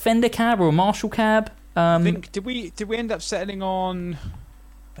it like a Fender cab or a Marshall cab? I think did we end up settling on?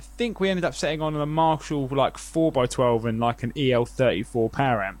 I think we ended up setting on a Marshall like 4x12 and like an EL34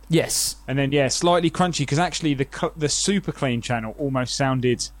 power amp. Yes. And then slightly crunchy because actually the super clean channel almost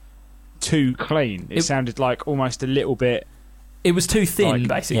sounded too clean. It sounded like almost a little bit. It was too thin, Like,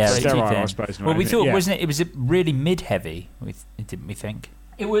 basically. Yeah, sterile, too thin. I suppose. Well, we thought, Yeah. wasn't it? It was really mid-heavy, didn't we think?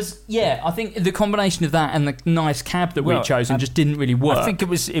 It was, I think the combination of that and the nice cab that Well, we'd chosen just didn't really work. I think it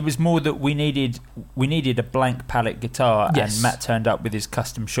was more that we needed a blank palette guitar, Yes. and Matt turned up with his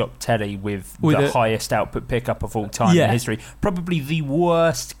custom shop Teddy with With the a- highest output pickup of all time Yeah. in history. Probably the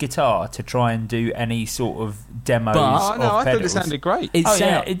worst guitar to try and do any sort of demos But- Oh, of no, I thought pedals. it sounded great. It Oh sound-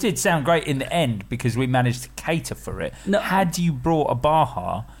 yeah, it did sound great in the end because we managed to cater for it. No. Had you brought a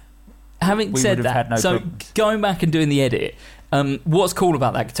Baja, Having we said would have that, had no so problems. going back and doing the edit, what's cool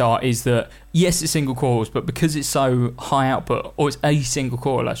about that guitar is that, yes, it's single coils, but because it's so high output, or it's a single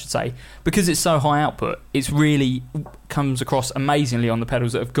coil, I should say, because it's so high output, it's really comes across amazingly on the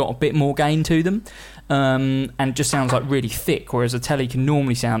pedals that have got a bit more gain to them, and just sounds like really thick, whereas a Tele can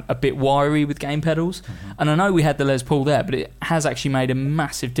normally sound a bit wiry with gain pedals. And I know we had the Les Paul there, but it has actually made a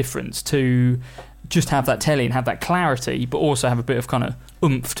massive difference to just have that Tele and have that clarity, but also have a bit of kind of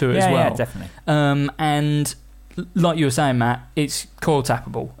oomph to it as well. yeah, definitely. And like you were saying, Matt, it's coil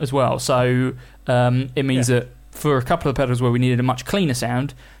tappable as well. So it means that for a couple of pedals where we needed a much cleaner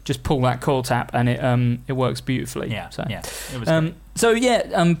sound, just pull that coil tap and it works beautifully. Yeah, So, yeah, it was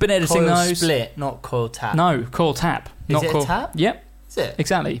great. been editing Coil those. split, not coil tap. No, coil tap. Is not it a coil. tap? Yep, Is it?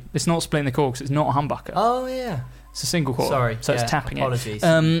 exactly. It's not splitting the coil because it's not a humbucker. Oh, yeah. It's a single coil. Sorry. So yeah, it's tapping apologies.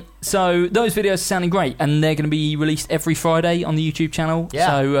 it. So those videos are sounding great, and they're going to be released every Friday on the YouTube channel. Yeah.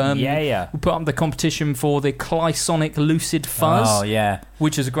 So yeah. we'll put up the competition for the Clysonic Lucid Fuzz, Oh yeah,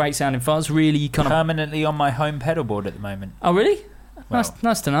 which is a great sounding fuzz. Really kind of. permanently on my home pedal board at the moment. Oh, really? Well,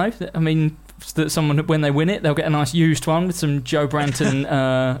 Nice to know. I mean, that someone, when they win it, they'll get a nice used one with some Joe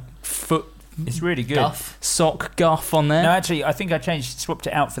Branton foot it's really good. Guff. sock guff on there. No, actually, I think I swapped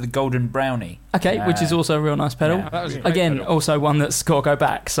it out for the Golden Brownie. Okay, which is also a real nice pedal. Yeah, that was a great Again, pedal. also one that's got to go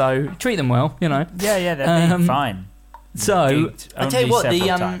back. So treat them well, Yeah, they're fine. So Gigged I tell you only what,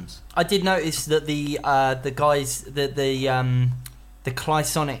 several times. I did notice that the guys, the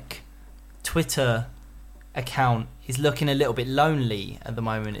Clysonic Twitter account is looking a little bit lonely at the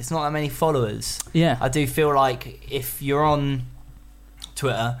moment. It's not that many followers. yeah, I do feel like if you're on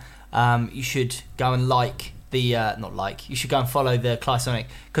Twitter, you should go and you should go and follow the Clysonic,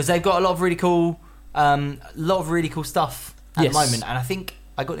 because they've got a lot of really cool stuff at Yes. the moment, and I think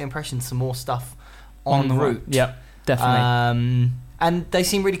I got the impression some more stuff on the route. Yep, definitely. And they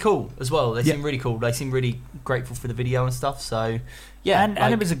seem really cool as well. They Yeah. seem really cool. They seem really grateful for the video and stuff. So yeah, and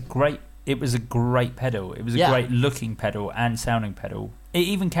it was a great pedal. It was a Yeah. great looking pedal and sounding pedal. It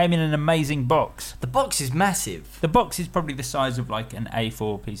even came in an amazing box. the box is massive. The box is probably the size of like an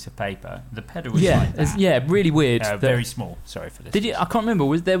A4 piece of paper. The pedal is Yeah, like that. really weird. that- Very small. Sorry for this. Did you? I can't remember.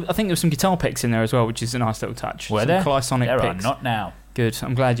 Was there? I think there was some guitar picks in there as well, which is a nice little touch. Were some there? Clysonic There are picks. not now. Good.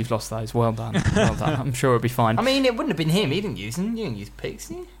 I'm glad you've lost those. Well done. Well done. I'm sure it'll be fine. I mean, it wouldn't have been him. He didn't use them. You didn't use pics,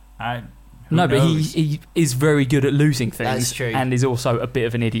 did you? Who no, but knows? he is very good at losing things. That's true. And is also a bit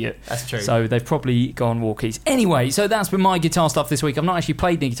of an idiot. That's true. So they've probably gone walkies. Anyway, so that's been my guitar stuff this week. I've not actually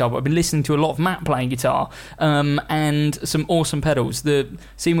played any guitar, but I've been listening to a lot of Matt playing guitar, and some awesome pedals. The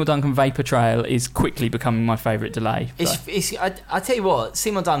Seymour Duncan Vapor Trail is quickly becoming my favourite delay. So. I tell you what,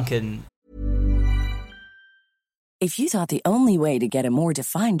 Seymour Duncan. If you thought the only way to get a more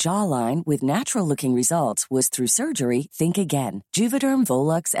defined jawline with natural-looking results was through surgery, think again. Juvederm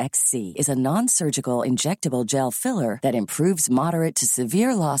Volux XC is a non-surgical injectable gel filler that improves moderate to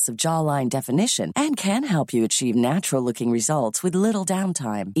severe loss of jawline definition and can help you achieve natural-looking results with little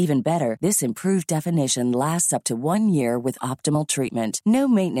downtime. Even better, this improved definition lasts up to 1 year with optimal treatment. No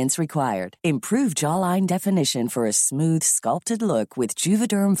maintenance required. Improve jawline definition for a smooth, sculpted look with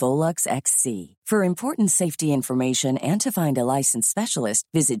Juvederm Volux XC. For important safety information and to find a licensed specialist,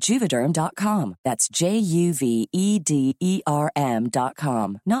 visit Juvederm.com. That's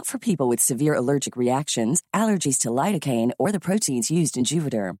JUVEDERM.com. Not for people with severe allergic reactions, allergies to lidocaine, or the proteins used in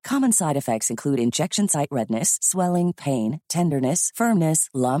Juvederm. Common side effects include injection site redness, swelling, pain, tenderness, firmness,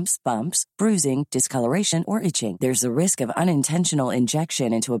 lumps, bumps, bruising, discoloration, or itching. There's a risk of unintentional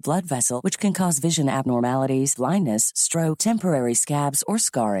injection into a blood vessel, which can cause vision abnormalities, blindness, stroke, temporary scabs, or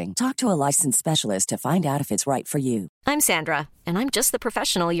scarring. Talk to a licensed specialist to find out if it's right for you. I'm Sandra, and I'm just the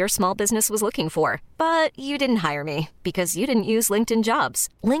professional your small business was looking for. But you didn't hire me because you didn't use LinkedIn Jobs.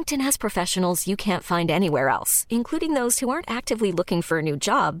 LinkedIn has professionals you can't find anywhere else, including those who aren't actively looking for a new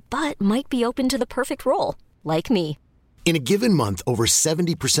job, but might be open to the perfect role, like me. In a given month, over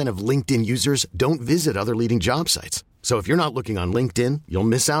 70% of LinkedIn users don't visit other leading job sites. So if you're not looking on LinkedIn, you'll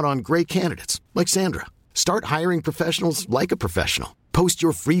miss out on great candidates like Sandra. Start hiring professionals like a professional. Post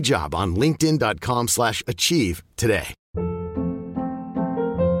your free job on linkedin.com/achieve today.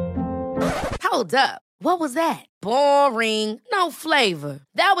 Hold up. What was that? Boring. No flavor.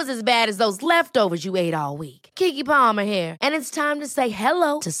 That was as bad as those leftovers you ate all week. Keke Palmer here, and it's time to say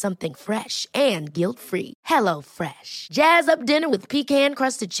hello to something fresh and guilt-free. Hello Fresh. Jazz up dinner with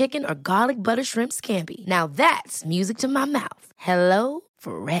pecan-crusted chicken or garlic butter shrimp scampi. Now that's music to my mouth. Hello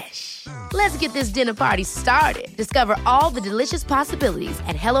Fresh. Let's get this dinner party started. Discover all the delicious possibilities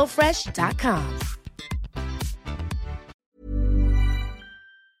at HelloFresh.com.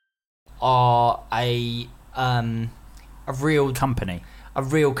 Are a real Company. a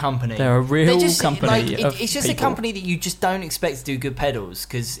real company. They're a real They're just, company Like, of it's just a people. company that you just don't expect to do good pedals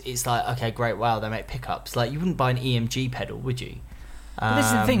because it's like, okay, great, wow, they make pickups. Like, you wouldn't buy an EMG pedal, would you? But this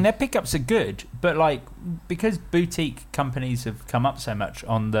is the thing, their pickups are good, but like because boutique companies have come up so much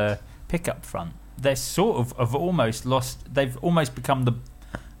on the pickup front, they're sort of have almost lost. They've almost become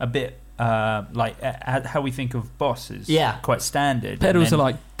a bit like how we think of Boss as quite standard. Pedals are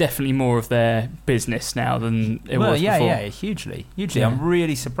like definitely more of their business now than it was before. Yeah, hugely. Yeah. I'm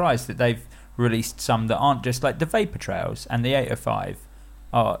really surprised that they've released some that aren't just like the Vapor Trails and the 805.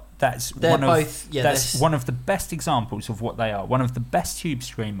 That's one of the best examples of what they are. One of the best Tube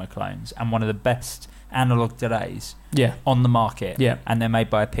Screamer clones and one of the best analog delays on the market. Yeah. And they're made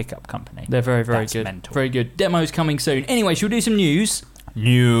by a pickup company. They're very, very good. Mental. Very good. Demo's coming soon. Anyway, shall we do some news?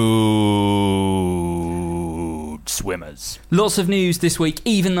 Nude swimmers. Lots of news this week,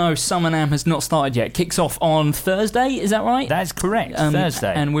 even though Summer NAMM has not started yet. Kicks off on Thursday, is that right? That's correct,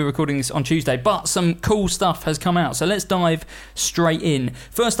 Thursday. And we're recording this on Tuesday, but some cool stuff has come out, so let's dive straight in.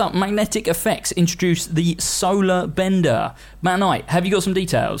 First up, Magnetic Effects introduced the Solar Bender. Matt Knight, have you got some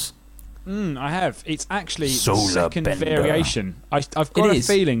details? I have. It's actually the Solar second Bender. variation. I've got a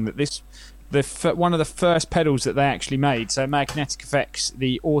feeling that this... one of the first pedals that they actually made. So Magnetic Effects,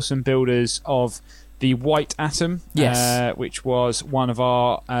 the awesome builders of the White Atom, which was one of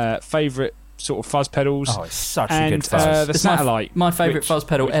our favourite sort of fuzz pedals. Oh, it's such a good fuzz. The Satellite, my favourite fuzz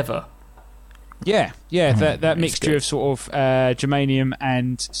pedal ever. Yeah, that mixture of sort of germanium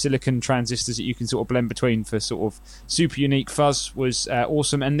and silicon transistors that you can sort of blend between for sort of super unique fuzz was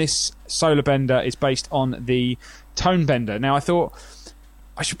awesome. And this Solar Bender is based on the Tone Bender. Now I thought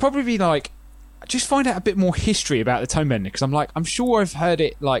I should probably be like, just find out a bit more history about the Tone Bender, because I'm sure I've heard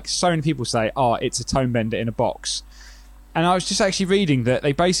it like so many people say, it's a Tone Bender in a box. And I was just actually reading that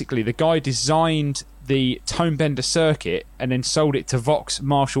the guy designed the Tone Bender circuit and then sold it to Vox,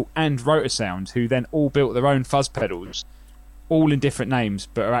 Marshall and Rotorsound, who then all built their own fuzz pedals, all in different names,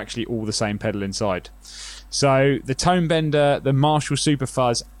 but are actually all the same pedal inside. So the Tone Bender, the Marshall Super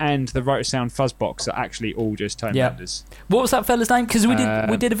Fuzz, and the Rotorsound Fuzz Box are actually all just Tone Benders. What was that fella's name? Because we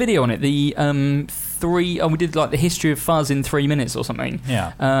did a video on it. The we did like the history of fuzz in 3 minutes or something.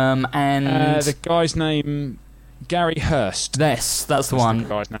 Yeah. And the guy's name, Gary Hurst. Yes, that's the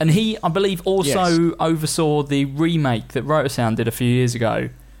one. And he, I believe, also oversaw the remake that Rotorsound did a few years ago.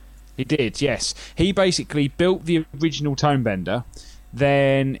 He did, yes. He basically built the original Tone Bender.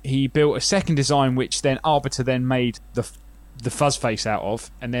 Then he built a second design, which then Arbiter then made the fuzz face out of,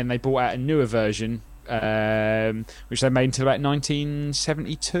 and then they brought out a newer version, which they made until about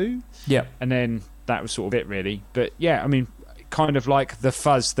 1972. Yeah, and then that was sort of it, really. But yeah, I mean, kind of like the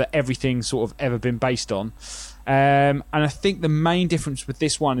fuzz that everything's sort of ever been based on. And I think the main difference with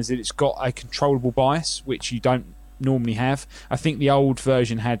this one is that it's got a controllable bias, which you don't normally have. I think the old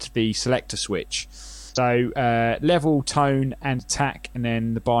version had the selector switch. So level, tone and attack, and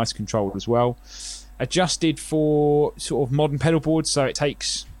then the bias control as well. Adjusted for sort of modern pedal boards, so it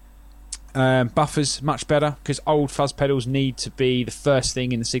takes buffers much better, because old fuzz pedals need to be the first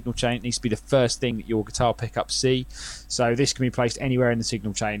thing in the signal chain. It needs to be the first thing that your guitar pickups see. So this can be placed anywhere in the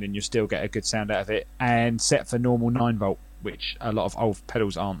signal chain and you'll still get a good sound out of it, and set for normal 9-volt, which a lot of old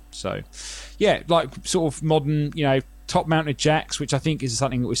pedals aren't. So yeah, like sort of modern, top mounted jacks, which I think is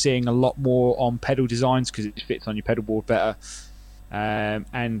something that we're seeing a lot more on pedal designs because it fits on your pedal board better.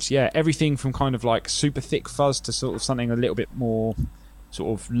 And yeah, everything from kind of like super thick fuzz to sort of something a little bit more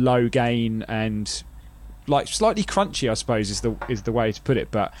sort of low gain and like slightly crunchy, I suppose is the way to put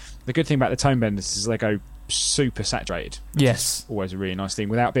it. But the good thing about the tone benders is they go super saturated. Yes, always a really nice thing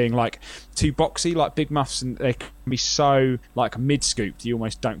without being like too boxy like big muffs, and they can be so like mid scooped you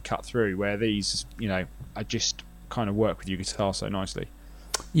almost don't cut through, where these are just kind of work with your guitar so nicely.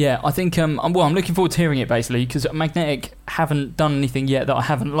 Yeah, I think I'm looking forward to hearing it, basically, because Magnetic haven't done anything yet that I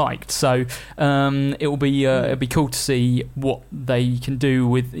haven't liked. So it'll be cool to see what they can do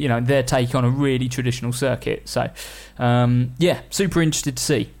with their take on a really traditional circuit. So yeah, super interested to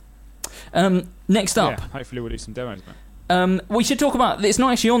see. Next up, yeah, hopefully we'll do some demos, man. We should talk about, it's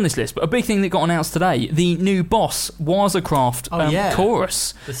not actually on this list, but a big thing that got announced today, the new Boss Wazacraft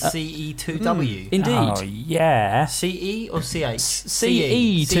chorus. The CE2W. Indeed. Oh, yeah. CE or CH?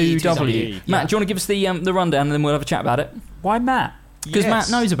 CE2W. Matt, do you want to give us the rundown and then we'll have a chat about it? Why Matt? Because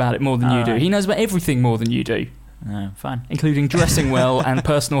Matt knows about it more than you do. He knows about everything more than you do. Fine. Including dressing well and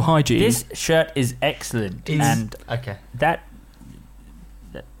personal hygiene. This shirt is excellent. Okay.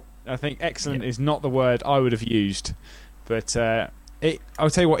 I think excellent is not the word I would have used. But I'll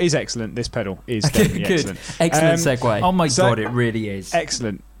tell you what is excellent. This pedal is definitely excellent. Excellent segue. Oh my god, it really is.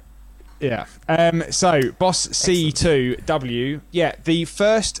 Excellent. Yeah. So Boss C2W. Yeah, the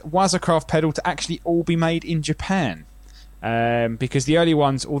first Wazacraft pedal to actually all be made in Japan. Because the early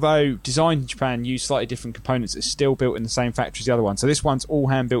ones, although designed in Japan, use slightly different components, are still built in the same factory as the other one. So this one's all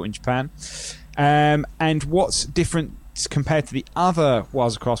hand built in Japan. And what's different compared to the other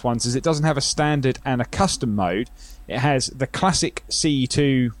Wazacraft ones is it doesn't have a standard and a custom mode. It has the classic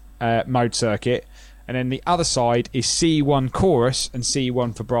CE2 mode circuit, and then the other side is CE1 chorus and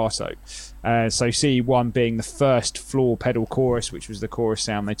CE1 for Brasso. So CE1 being the first floor pedal chorus, which was the chorus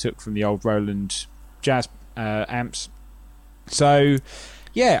sound they took from the old Roland jazz amps. So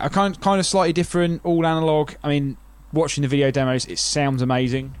yeah, a kind of slightly different, all analog. I mean, watching the video demos, it sounds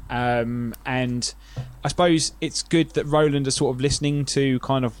amazing, and I suppose it's good that Roland are sort of listening to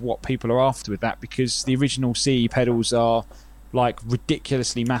kind of what people are after with that, because the original CE pedals are like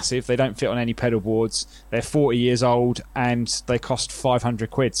ridiculously massive. They don't fit on any pedal boards. They're 40 years old and they cost 500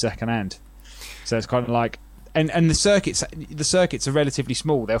 quid second hand. So it's kind of like, and the circuits are relatively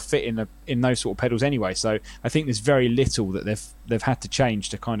small. They'll fit in those sort of pedals anyway. So I think there's very little that they've had to change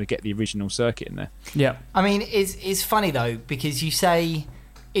to kind of get the original circuit in there. Yeah, I mean, it's funny though, because you say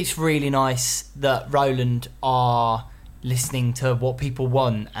it's really nice that Roland are listening to what people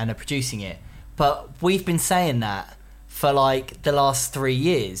want and are producing it, but we've been saying that for like the last 3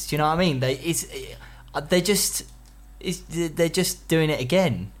 years. Do you know what I mean? They're just doing it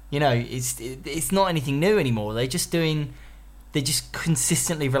again. It's not anything new anymore. They're just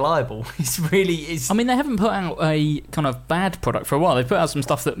consistently reliable. I mean, they haven't put out a kind of bad product for a while. They've put out some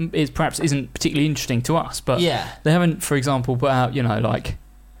stuff that perhaps isn't particularly interesting to us, but they haven't, for example, put out like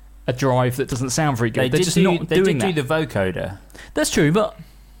a drive that doesn't sound very good. They're just not doing that. They did do the vocoder. That's true, but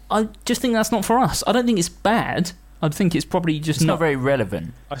I just think that's not for us. I don't think it's bad. I think it's probably just not very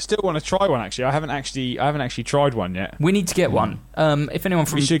relevant. I still want to try one, actually. I haven't actually tried one yet. We need to get one. If anyone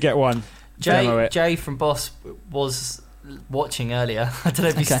from... We should get one. Jay from Boss was watching earlier. I don't know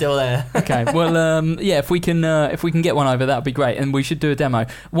if he's still there. Okay. Well, yeah, if we can get one over, that would be great, and we should do a demo.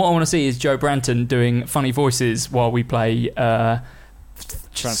 What I want to see is Joe Branton doing funny voices while we play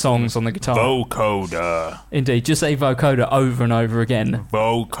songs on the guitar. Vocoder. Indeed, just say vocoder over and over again.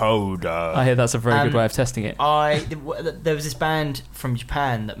 Vocoder. I hear that's a very good way of testing it. There was this band from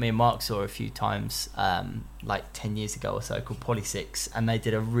Japan that me and Mark saw a few times, like 10 years ago or so, called Polysix, and they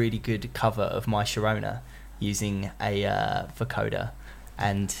did a really good cover of My Sharona using a vocoder.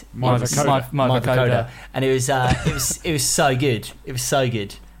 And my vocoder. And it was so good. It was so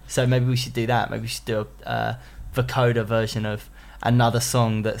good. So maybe we should do that. Maybe we should do a vocoder version of another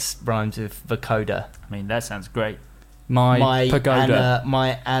song that rhymes with vocoder. I mean, that sounds great. My pagoda.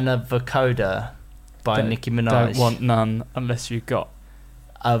 My Anna vocoder. by Nicki Minaj. Don't want none unless you've got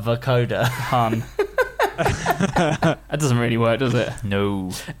a vocoder. Hun. That doesn't really work, does it?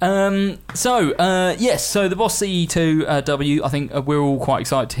 No. Yes. So the Boss CE2W. I think we're all quite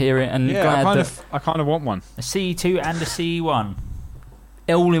excited to hear it, and glad I kind of want one. A CE2 and a CE1.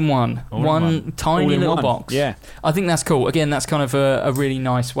 all in one, tiny all in little one. box. Yeah, I think that's cool. Again, that's kind of a really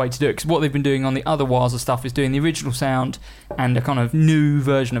nice way to do it, because what they've been doing on the other Waza stuff is doing the original sound and a kind of new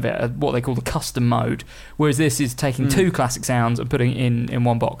version of it, what they call the custom mode. Whereas this is taking two classic sounds and putting it in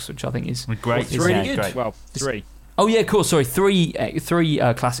one box, which I think is great. It's really good. Great. Well, three. Oh yeah, of course. Sorry, three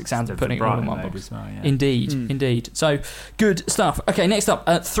classic sounds and putting it all in one box. Well, yeah. Indeed. So good stuff. Okay, next up,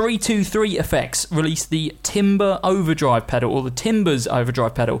 323 Effects released the Timber Overdrive pedal, or the Timbers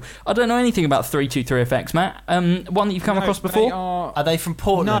Overdrive pedal. I don't know anything about 323 Effects, Matt. One that you've come across before? Are they from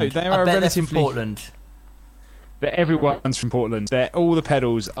Portland? No, they are relatively from Portland. Everyone's from Portland. All the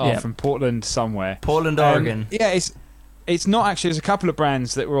pedals are from Portland somewhere. Portland, Oregon. Yeah, it's not actually. There's a couple of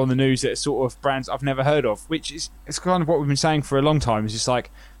brands that were on the news that are sort of brands I've never heard of, which is it's kind of what we've been saying for a long time. It's just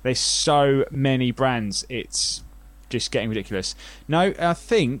like there's so many brands, it's just getting ridiculous. No, I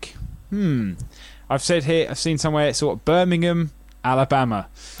think I've said here, I've seen somewhere it's sort of Birmingham, Alabama.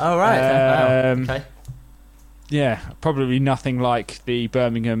 Oh right. Okay. Yeah, probably nothing like the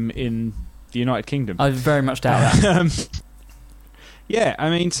Birmingham in the United Kingdom. I very much doubt that. Yeah, I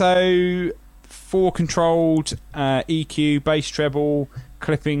mean, so 4-controlled EQ, bass treble,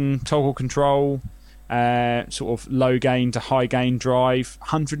 clipping toggle control, sort of low gain to high gain drive,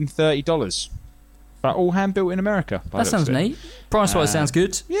 $130. But all hand built in America. That sounds neat. Price wise, sounds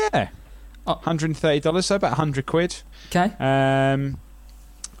good. Yeah, $130, so about £100. Okay.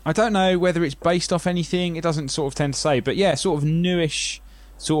 I don't know whether it's based off anything. It doesn't sort of tend to say, but yeah, sort of newish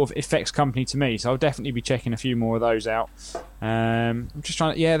sort of effects company to me, so I'll definitely be checking a few more of those out. I'm just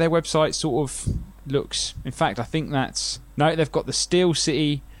trying to, their website sort of looks, in fact I think they've got the Steel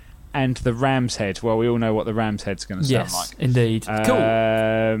City and the Ram's Head. Well, we all know what the Ram's Head's going to sound like. Yes, indeed.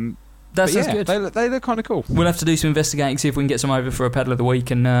 Cool. That sounds good. They look kind of cool. We'll have to do some investigating, see if we can get some over for a pedal of the week,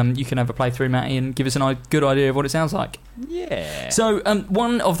 and you can have a playthrough, Matty, and give us a good idea of what it sounds like. Yeah. So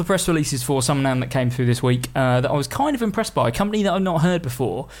one of the press releases for Summerland that came through this week that I was kind of impressed by, a company that I've not heard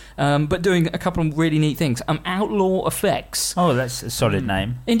before, but doing a couple of really neat things. Outlaw Effects. Oh, that's a solid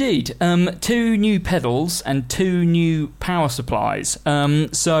name. Indeed. 2 new pedals and 2 new power supplies.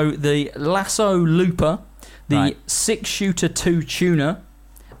 So the Lasso Looper, the 6-Shooter 2 Tuner,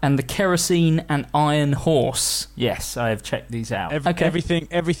 and the Kerosene and Iron Horse. Yes, I have checked these out.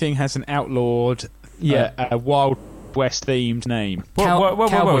 Everything has an outlawed, a Wild West themed name.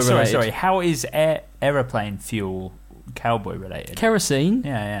 Cowboy sorry. How is aeroplane fuel cowboy related? Kerosene?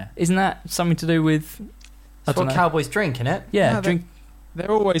 Yeah. Isn't that something to do with... That's what cowboys drink, isn't it? Yeah, No, drink... They're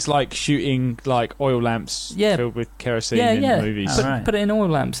always like shooting like oil lamps filled with kerosene in movies. Put it in oil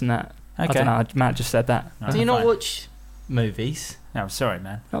lamps and that. Okay. I don't know, Matt just said that. Do you not watch movies? No, sorry,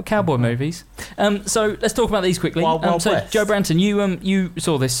 man. Not cowboy movies. So let's talk about these quickly. Wild so West. Joe Branton, you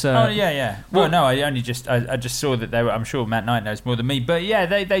saw this. Yeah. Well, no, I just saw that they were. I'm sure Matt Knight knows more than me, but yeah,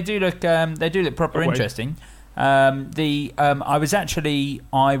 they do look proper interesting. I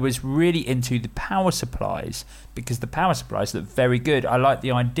was really into the power supplies because the power supplies look very good. I like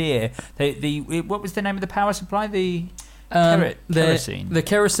the idea. What was the name of the power supply? Kerosene. The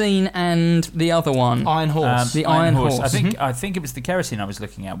kerosene and the other one, Iron Horse. The Iron Horse. I think it was the kerosene I was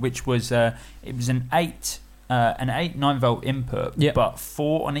looking at, which was it was an 9-volt input, but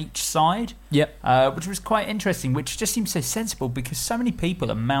 4 on each side. Yep. Which was quite interesting. Which just seems so sensible because so many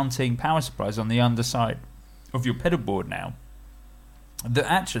people are mounting power supplies on the underside of your pedal board now, that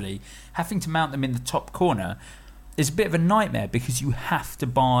actually having to mount them in the top corner is a bit of a nightmare because you have to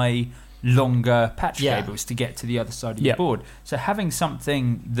buy longer patch cables to get to the other side of your board. So having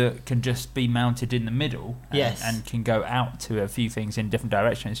something that can just be mounted in the middle and can go out to a few things in different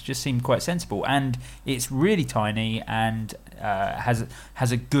directions just seemed quite sensible. And it's really tiny and has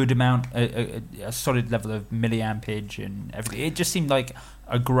a good amount, a solid level of milliampage and everything. It just seemed like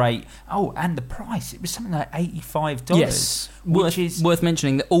a great... Oh, and the price. It was something like $85. Yes. Which is worth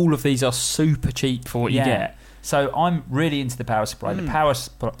mentioning that all of these are super cheap for what you get. So I'm really into the power supply. The power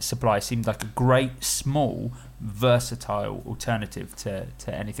supply seemed like a great, small, versatile alternative to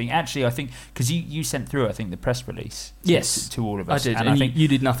anything. Actually, I think, because you sent through, I think, the press release to all of us. I did, and I think you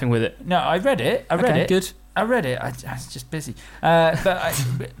did nothing with it. No, I read it. Good. I read it. I was just busy.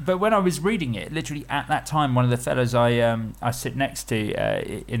 But when I was reading it, literally at that time, one of the fellas I sit next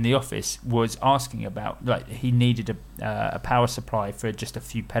to in the office was asking about, like, he needed a power supply for just a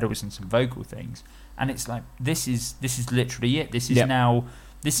few pedals and some vocal things. And it's like, this is literally it. This is now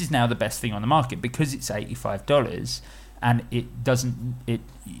This is now the best thing on the market because it's $85, and it doesn't.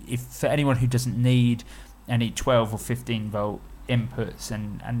 If for anyone who doesn't need any 12 or 15 volt inputs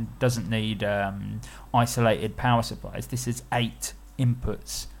and doesn't need isolated power supplies, this is 8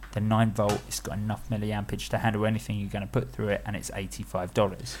 inputs. The 9 volt, it's got enough milliampage to handle anything you're going to put through it, and it's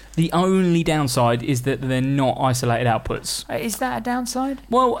 $85. The only downside is that they're not isolated outputs. Is that a downside?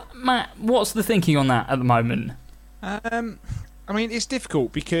 Well, Matt, what's the thinking on that at the moment? I mean, it's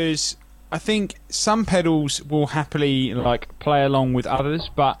difficult because I think some pedals will happily play along with others,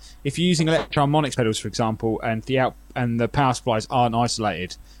 but if you're using Electro-Harmonix pedals, for example, and the power supplies aren't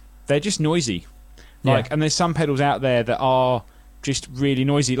isolated, they're just noisy. And there's some pedals out there that are just really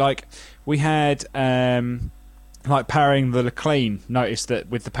noisy. Like we had powering the Leclerc, noticed that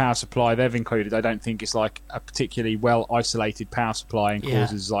with the power supply they've included, I don't think it's like a particularly well isolated power supply and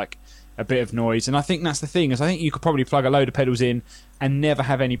causes like a bit of noise. And I think that's the thing, is I think you could probably plug a load of pedals in and never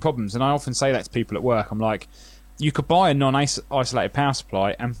have any problems. And I often say that to people at work. I'm like, you could buy a non-isolated power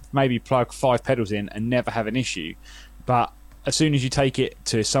supply and maybe plug 5 pedals in and never have an issue, but as soon as you take it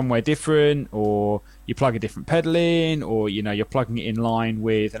to somewhere different, or you plug a different pedal in, or you're plugging it in line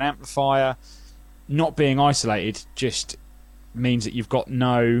with an amplifier, not being isolated just means that you've got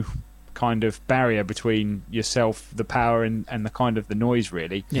no kind of barrier between yourself, the power, and the kind of the noise,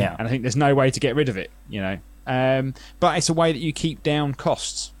 really. Yeah. And I think there's no way to get rid of it, but it's a way that you keep down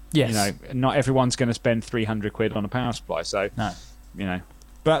costs. Yes. Not everyone's going to spend 300 quid on a power supply, so no.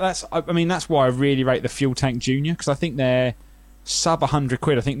 But that's why I really rate the Fuel Tank Junior, because I think they're sub 100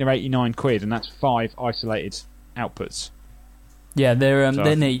 quid. I think they're 89 quid, and that's 5 isolated outputs. Yeah, they're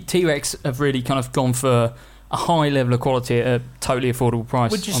neat. T-Rex have really kind of gone for a high level of quality at a totally affordable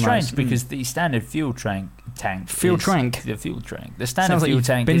price. Which is strange because the standard fuel tank. The standard Sounds fuel like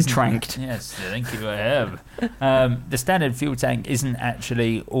tank been isn't- tranked. Yes, thank you. I have. The standard fuel tank isn't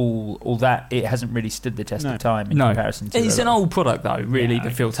actually all that. It hasn't really stood the test of time in comparison to. It's an old product though, really. Yeah,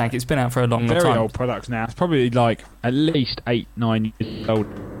 the Fuel Tank. It's been out for a long Very time. old product now. It's probably like at least 8-9 years old.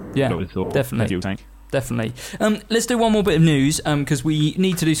 Yeah, I would have thought, definitely. the Fuel Tank. Definitely. Let's do one more bit of news because we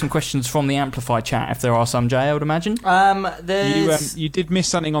need to do some questions from the Amplify chat, if there are some, Jay, I would imagine. You did miss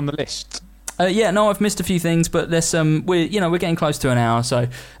something on the list. I've missed a few things, but there's some. We're getting close to an hour, so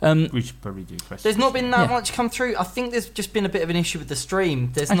We should probably do questions. There's not been that much come through. I think there's just been a bit of an issue with the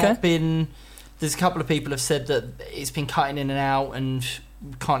stream. There's not been. There's a couple of people have said that it's been cutting in and out and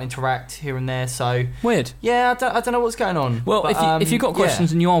can't interact here and there. So weird. Yeah, I don't know what's going on. Well, but, if you've got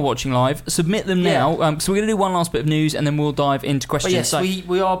questions and you are watching live, submit them now. So we're going to do one last bit of news and then we'll dive into questions. But yes,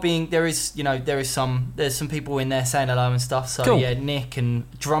 we are being. There's some people in there saying hello and stuff. So cool. yeah, Nick and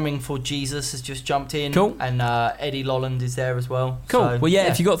Drumming for Jesus has just jumped in. Cool. And Eddie Lolland is there as well. Cool. So, well,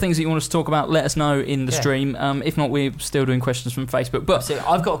 if you've got things that you want us to talk about, let us know in the stream. If not, we're still doing questions from Facebook. But so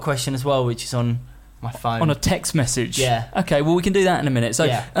I've got a question as well, which is on my phone. On a text message? Yeah. Okay, well, we can do that in a minute. So,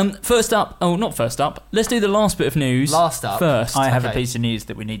 not first up. Let's do the last bit of news. Last up. First. I have a piece of news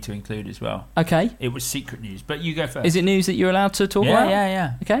that we need to include as well. Okay. It was secret news, but you go first. Is it news that you're allowed to talk about?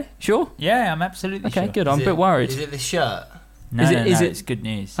 Yeah. Okay, sure? Yeah, I'm absolutely sure. Okay, good. I'm a bit worried. Is it this shirt? No, it's good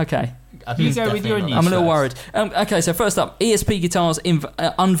news. Okay. You go with your news. I'm a little worried. Okay, so first up, ESP Guitars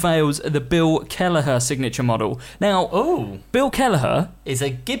unveils the Bill Kelleher signature model. Now, Bill Kelleher is a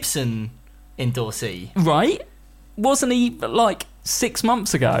Gibson endorsee. Right? Wasn't he, 6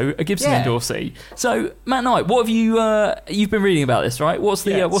 months ago, a Gibson endorsee? So, Matt Knight, what have you... you've been reading about this, right? What's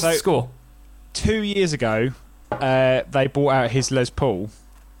the score? 2 years ago, they bought out his Les Paul.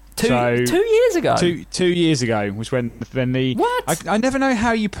 2 years ago? 2 years ago was when the... What? I never know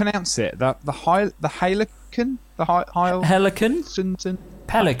how you pronounce it. The Helican? The Helican?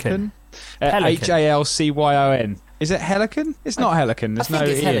 Pelican. Halcyon. Is it Helican? It's not Helican. There's no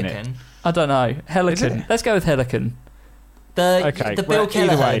E in it. I don't know. Helican. Let's go with Helican.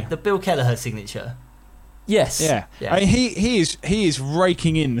 The Bill Kelleher signature. Yes. Yeah. I mean, he is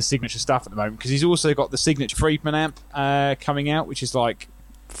raking in the signature stuff at the moment because he's also got the signature Friedman amp coming out, which is like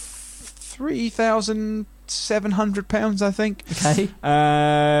 £3,700, I think. Okay.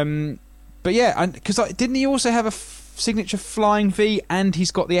 But yeah, because didn't he also have a signature Flying V, and he's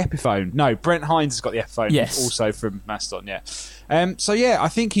got the Epiphone? No, Brent Hines has got the Epiphone. Yes. Also from Mastodon. Yeah. So yeah, I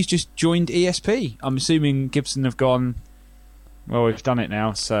think he's just joined ESP. I'm assuming Gibson have gone, well, we've done it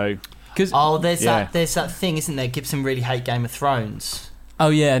now, so... There's that thing, isn't there? Gibson really hate Game of Thrones. Oh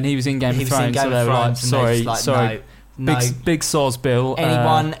yeah, and he was in Game of Thrones. Sorry. No. Big soz bill.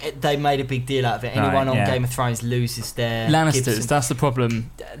 Anyone, they made a big deal out of it. Anyone on yeah. Game of Thrones loses their Lannisters, Gibson. that's the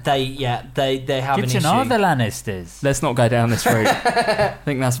problem. They have an Gibson issue. are the Lannisters. Let's not go down this route. I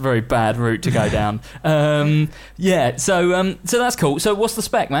think that's a very bad route to go down. So that's cool. So what's the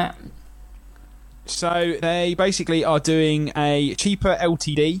spec, Matt? So they basically are doing a cheaper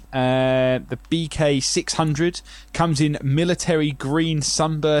LTD. The BK600 comes in military green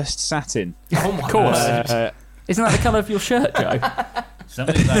sunburst satin. Oh my Of course. God. Isn't that the colour of your shirt, Joe?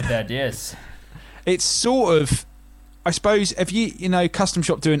 Something like that, yes. It's sort of, I suppose, if you know, Custom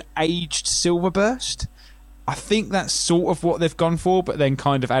Shop do an aged silverburst, I think that's sort of what they've gone for, but then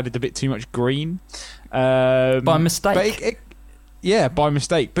kind of added a bit too much green. By mistake. But yeah, by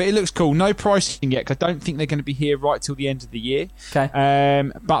mistake. But it looks cool. No pricing yet, because I don't think they're going to be here right till the end of the year.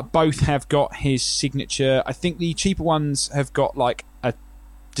 Okay. But both have got his signature. I think the cheaper ones have got like a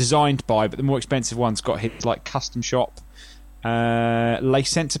designed by, but the more expensive ones got his like Custom Shop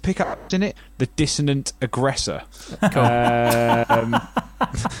lace sensor pickups in it. The Dissonant Aggressor. Cool.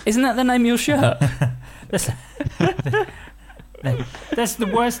 Isn't that the name of your shirt? That's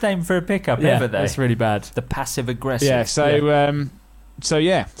the worst name for a pickup ever, though. That's really bad. The passive aggressive. Yeah, so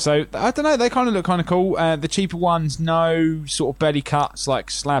I don't know, they kind of look kind of cool. The cheaper ones, no sort of belly cuts,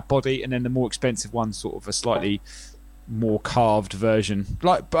 like slab body, and then the more expensive ones, sort of a slightly more carved version.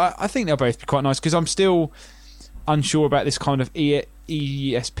 But I think they'll both be quite nice, because I'm still unsure about this kind of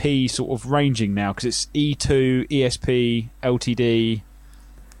ESP sort of ranging now, because it's E2, ESP, LTD,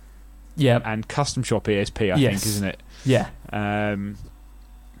 and Custom Shop ESP, I think, isn't it? Yeah.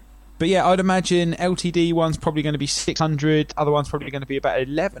 But yeah, I'd imagine LTD one's probably going to be 600, other one's probably going to be about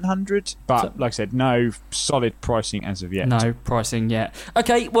 1100. But like I said, no solid pricing as of yet. No pricing yet.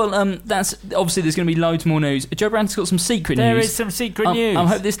 Okay, well, that's obviously there's going to be loads more news. Joe Brandon's got some secret news. There is some secret news. I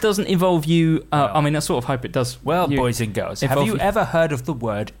hope this doesn't involve you. I mean, I sort of hope it does. Well, boys and girls, have you ever heard of the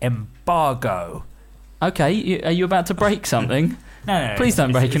word embargo? Okay, are you about to break something? No. Please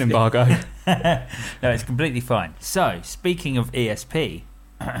don't break an embargo. No, it's completely fine. So, speaking of ESP,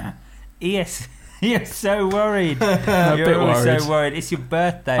 you're so worried. You're so worried. It's your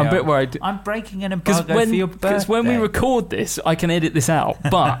birthday. I'm a bit worried. I'm breaking an embargo for your birthday. Because when we record this, I can edit this out.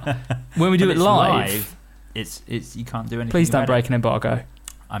 But when we do it live, it's you can't do anything. Please don't about break it. an embargo.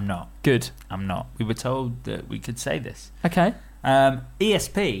 I'm not. Good. I'm not. We were told that we could say this. Okay.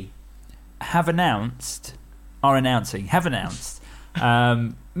 ESP have announced.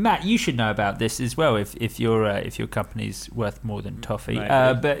 Matt, you should know about this as well if your company's worth more than toffee.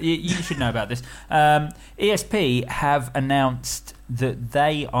 But you should know about this. ESP have announced that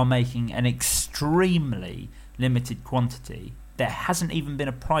they are making an extremely limited quantity. There hasn't even been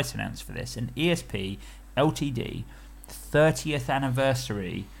a price announced for this. An ESP LTD 30th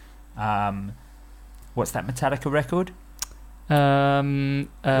anniversary. What's that Metallica record?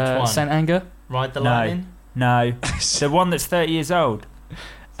 Saint Anger. Ride the Lightning. No, the one that's 30 years old.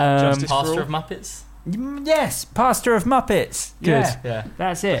 Pastor of Muppets. Yes, Pastor of Muppets. Good. Yeah,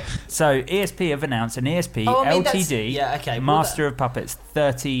 that's it. So ESP have announced an ESP LTD Master of Puppets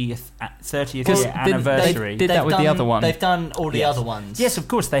 30th year anniversary. Did that with the other one? They've done all the other ones. Yes, of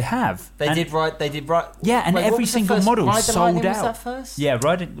course they have. They did right. Yeah, and every single model Ride the sold Lightning out. Was that first? Yeah,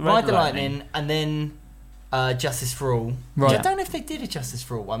 Ride the Lightning, and then Justice for All. Right. I don't know if they did a Justice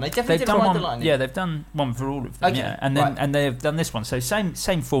for All one. They definitely did done Ride one. the Lightning. Yeah, they've done one for all of them. Okay, yeah, and then and they've done this one. So same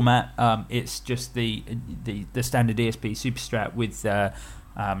format. It's just the standard ESP Superstrat with the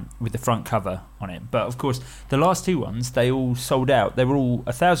front cover on it. But of course, the last two ones they all sold out. They were all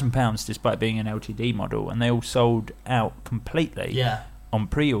 £1,000 despite being an LTD model, and they all sold out completely. Yeah. On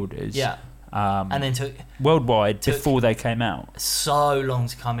pre-orders. Yeah. And then took worldwide before they came out. So long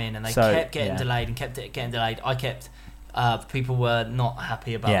to come in, and they kept getting delayed and kept getting delayed. People were not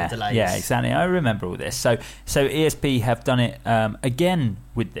happy about the delays. Yeah, exactly. I remember all this. So ESP have done it again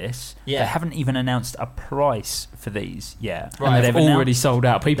with this. Yeah. They haven't even announced a price for these yet. Right. And they've already sold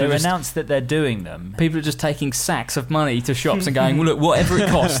out. People they've announced that they're doing them. People are just taking sacks of money to shops and going, well, look, whatever it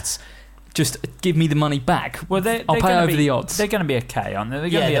costs, just give me the money back. Well, I'll pay over the odds. They're going to be okay, aren't they? They're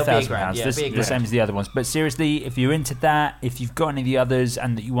going to be £1,000. The same as the other ones. But seriously, if you're into that, if you've got any of the others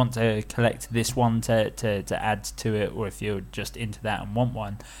and that you want to collect this one to add to it, or if you're just into that and want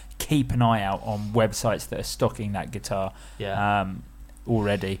one, keep an eye out on websites that are stocking that guitar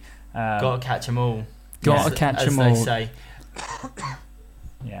already. Got to catch them all. Got to catch them all. As they say.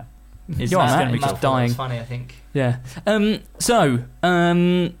 Yeah. It's going to be dying. Funny, I think. Yeah. Thanks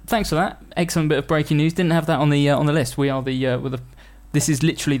for that. Excellent bit of breaking news. Didn't have that on the list. We are this is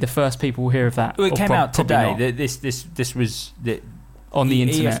literally the first people who hear of that. Well, it came out today. This was on the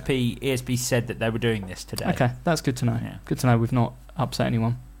internet. ESP said that they were doing this today. Okay, that's good to know. Yeah. Good to know we've not upset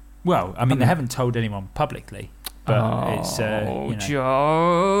anyone. Well, I mean, they haven't told anyone publicly, but it's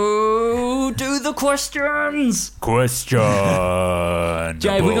Joe, do the questions. Question.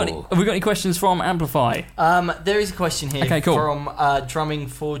 Jay, have we got any questions from Amplify? There is a question here from Drumming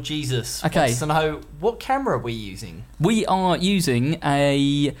for Jesus. Okay. Wants to know, what camera are we using? We are using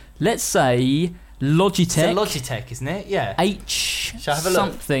a, let's say, Logitech. It's a Logitech, isn't it? Yeah. H Shall I have a look?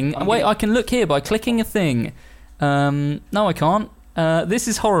 something. Wait, I can look here by clicking a thing. No, I can't. This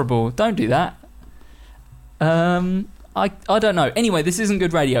is horrible. Don't do that. I don't know. Anyway, this isn't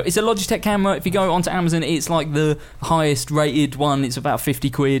good radio. It's a Logitech camera. If you go onto Amazon, it's like the highest rated one. It's about 50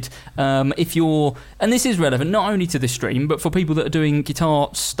 quid. And this is relevant not only to this stream, but for people that are doing guitar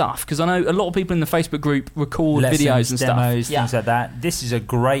stuff. Because I know a lot of people in the Facebook group record lessons, videos and demos, stuff. things like that. This is a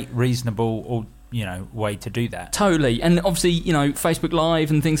great, reasonable, way to do that. Totally. And obviously, Facebook Live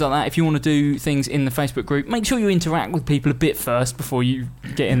and things like that, if you want to do things in the Facebook group, make sure you interact with people a bit first before you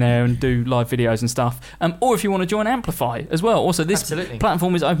get in there and do live videos and stuff. Or if you want to join Amplify as well. Also, this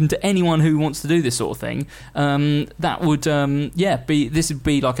platform is open to anyone who wants to do this sort of thing. That would, this would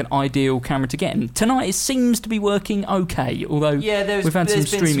be like an ideal camera to get. And tonight it seems to be working okay, although we've had some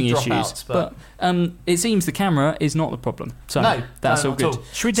streaming issues. But it seems the camera is not the problem. So that's all good.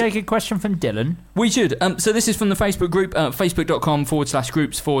 Should we take a question from Dylan? We should. So this is from the Facebook group,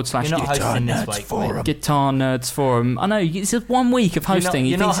 facebook.com/groups/ You're not hosting this week, forum. Guitar Nerds Forum. I know, it's just 1 week of hosting.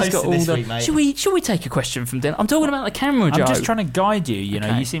 You're not hosting this week, mate. Should we take a question from Dylan? I'm talking about the camera, Joe. I'm just trying to guide you,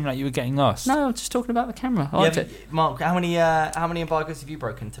 okay. You seem like you were getting lost. No, I'm just talking about the camera. Mark, how many embargoes have you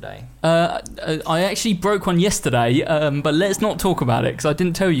broken today? I actually broke one yesterday, but let's not talk about it, because I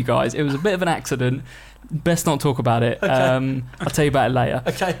didn't tell you guys. It was a bit of an accident. Best not talk about it. Okay. I'll tell you about it later.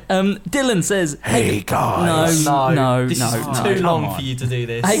 Okay. Dylan says, "Hey guys, no, this is too long for you to do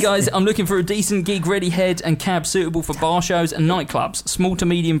this. Hey guys, I'm looking for a decent gig-ready head and cab suitable for bar shows and nightclubs, small to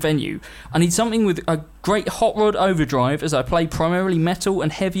medium venue. I need something with a great hot rod overdrive, as I play primarily metal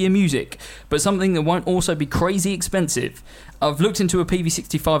and heavier music, but something that won't also be crazy expensive. I've looked into a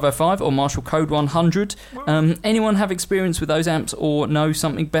PV6505 or Marshall Code 100. Anyone have experience with those amps or know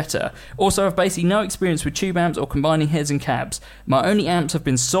something better? Also, I've basically no experience with tube amps or combining heads and cabs. My only amps have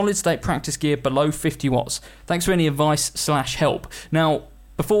been solid-state practice gear below 50 watts. Thanks for any advice/help." Now,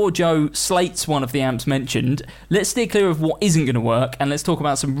 before Joe slates one of the amps mentioned, let's steer clear of what isn't going to work, and let's talk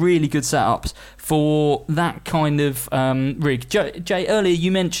about some really good setups for that kind of rig. Jay, earlier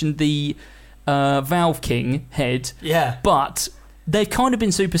you mentioned the Valve King head, but they've kind of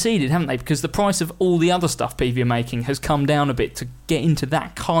been superseded, haven't they? Because the price of all the other stuff PV are making has come down a bit to get into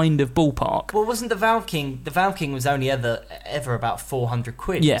that kind of ballpark. Well, wasn't the Valve King was only ever about 400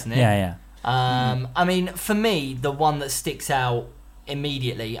 quid, wasn't it? Yeah. I mean, for me, the one that sticks out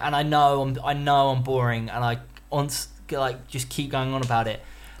immediately, and I know I'm boring, and I just keep going on about it.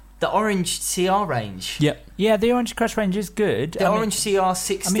 The Orange CR range. Yeah, the Orange Crush range is good. The Orange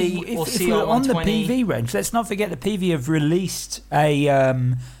CR60 or CR120. If we're on the PV range, let's not forget the PV have released a...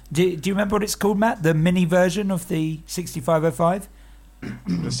 do you remember what it's called, Matt? The mini version of the 6505?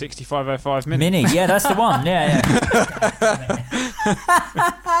 The 6505 Mini. Yeah, that's the one. Yeah.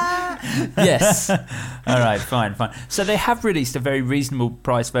 Yes. All right, fine. So they have released a very reasonable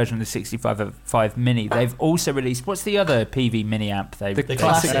price version of the 6505 Mini. They've also released, what's the other PV mini amp they've The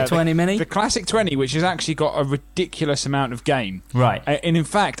Classic 20 Mini? The Classic 20, which has actually got a ridiculous amount of gain. Right. And in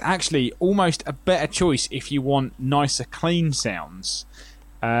fact, actually, almost a better choice if you want nicer, clean sounds.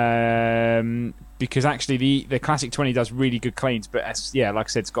 Because actually the Classic 20 does really good cleans, but like I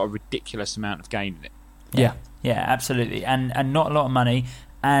said, it's got a ridiculous amount of gain in it. Yeah, absolutely, and not a lot of money,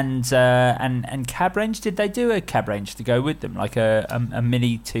 and cab range. Did they do a cab range to go with them, like a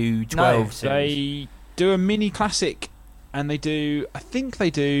Mini 212? No, they do a Mini Classic, and they do. I think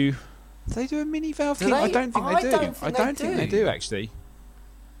they do. Do they do a Mini Valve King? I don't think they do. I don't think they do actually.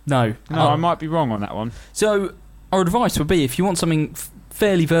 No, I might be wrong on that one. So our advice would be, if you want something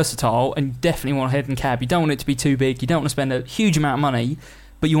fairly versatile and you definitely want a head and cab, you don't want it to be too big, you don't want to spend a huge amount of money,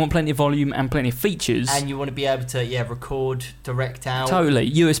 but you want plenty of volume and plenty of features, and you want to be able to record direct out, totally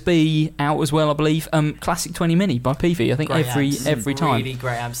USB out as well, I believe. Classic 20 Mini by PV, I think great every time. Really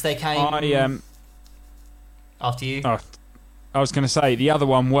great amps. They came after you. I was going to say the other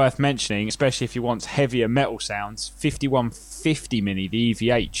one worth mentioning, especially if you want heavier metal sounds, 5150 Mini, the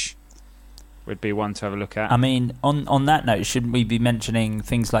EVH would be one to have a look at. I mean, on that note, shouldn't we be mentioning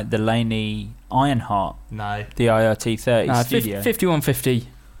things like the Laney Ironheart? No. The IRT30 Studio. 5150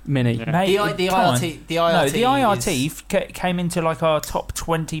 Mini. Yeah. The IRT came into like our top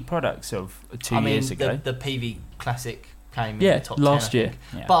 20 products of 2 years ago. The PV Classic came in Yeah, the top last 10, I year. think.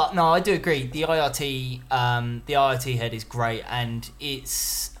 Yeah. But no, I do agree. The IRT head is great, and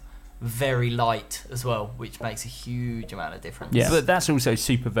it's very light as well, which makes a huge amount of difference. Yeah. But that's also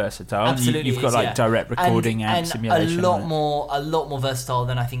super versatile. Absolutely, You've got like direct recording and simulation. a lot more versatile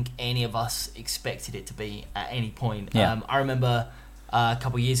than I think any of us expected it to be at any point. Yeah. I remember a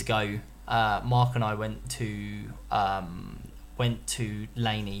couple of years ago, Mark and I went to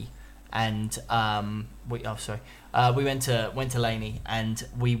Laney, and we went to Laney, and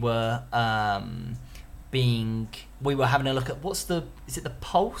we were having a look at is it the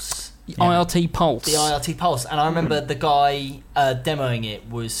Pulse? The IRT Pulse. The IRT Pulse. And I remember the guy demoing it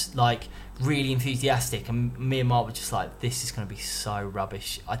was like really enthusiastic, and me and Mark were just like, this is going to be so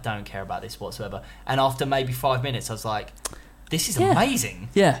rubbish. I don't care about this whatsoever. And after maybe 5 minutes, I was like, this is amazing.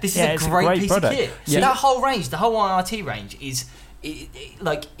 Yeah. This it's is a great piece product. of kit. So that whole range, the whole IRT range is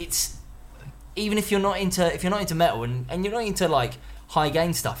it's even if you're not into metal and you're not into like high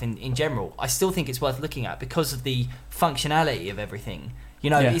gain stuff in general, I still think it's worth looking at because of the functionality of everything.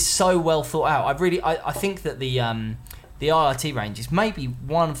 It's so well thought out. I think that the IRT range is maybe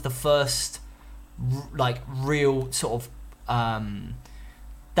one of the first real sort of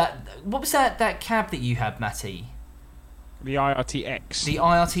what was that cab that you had, Matty? The IRTX. The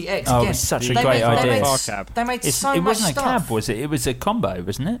IRTX. Oh, again, it's such a they great made- idea. They made It so much wasn't stuff. a cab, was it? It was a combo,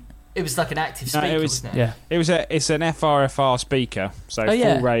 wasn't it? It was like an active No, speaker, it was- wasn't it? Yeah. It's an FRFR speaker, so Oh,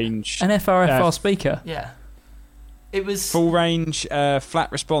 yeah. full range. An FRFR speaker. Yeah. It was Full range,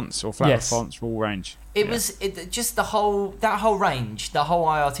 flat response or flat Yes. response, full range. just that whole range, the whole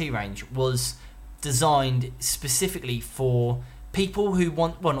IRT range was designed specifically for people who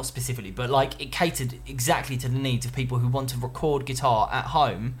want, well, not specifically, but like it catered exactly to the needs of people who want to record guitar at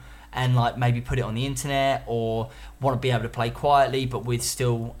home and like maybe put it on the internet, or want to be able to play quietly but with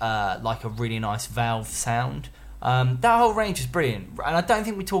still like a really nice valve sound. That whole range is brilliant, and I don't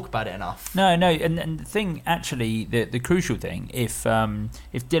think we talk about it enough. No, and the thing, actually, the crucial thing, if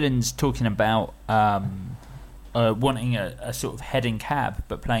Dylan's talking about wanting a sort of head and cab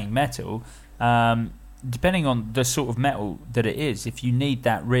but playing metal, depending on the sort of metal that it is, if you need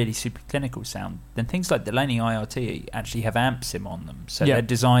that really super clinical sound, then things like the Laney IRT actually have amp sim on them, so they're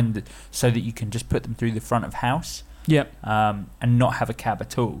designed so that you can just put them through the front of house. Yep. And not have a cab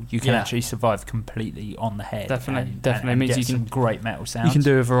at all. You can actually survive completely on the head. Definitely. and Means get you can some great metal sounds. You can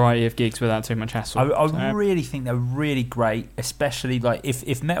do a variety of gigs without too much hassle. I really think they're really great, especially like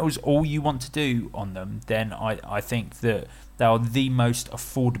if metal's all you want to do on them, then I think that they are the most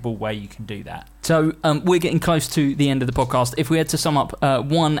affordable way you can do that. So we're getting close to the end of the podcast. If we had to sum up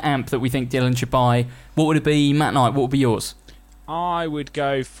one amp that we think Dylan should buy, what would it be? Matt Knight, what would be yours? I would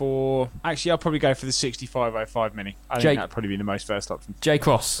go for... Actually, I'll probably go for the 6505 Mini. I think that'd probably be the most first option. J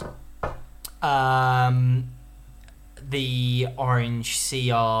Cross. The orange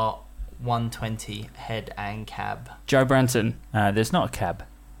CR 120 head and cab. Joe Branton. There's not a cab.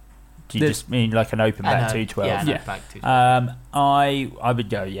 Do you just mean like an open back 212? Yeah, Yeah. back 212. I would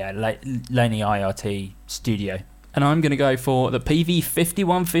go, Laney IRT Studio. And I'm going to go for the PV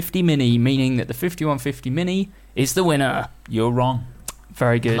 5150 Mini, meaning that the 5150 Mini is the winner. You're wrong.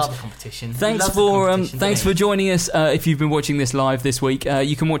 Very good. Love the competition. Thanks Love the for competition, thanks don't for joining us. If you've been watching this live this week,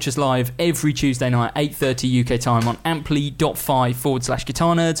 you can watch us live every Tuesday night, 8:30 UK time on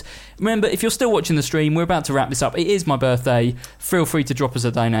ampli.5/guitar nerds. Remember, if you're still watching the stream, we're about to wrap this up. It is my birthday. Feel free to drop us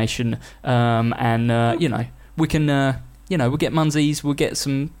a donation, and we can we'll get Munsies, we'll get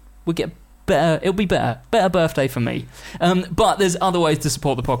better. It'll be better birthday for me. But there's other ways to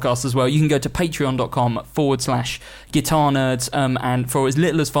support the podcast as well. You can go to patreon.com/guitar nerds, and for as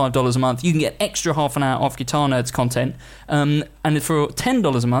little as $5 a month, you can get extra half an hour off Guitar Nerds content. And for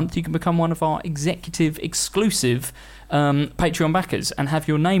 $10 a month, you can become one of our executive exclusive Patreon backers and have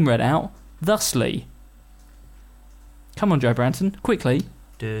your name read out thusly. Come on, Joe Branton, quickly.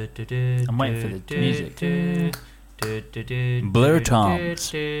 I'm waiting for the music. Blair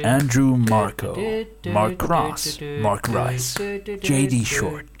Toms, Andrew Marco, Mark Cross, Mark Rice, J.D.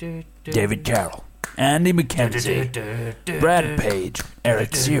 Short, David Carroll, Andy McKenzie, Brad Page,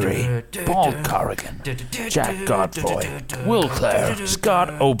 Eric Siri, Paul Corrigan, Jack Godboy, Will Clare, Scott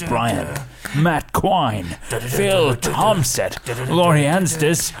O'Brien, Matt Quine, Phil Tomset, Laurie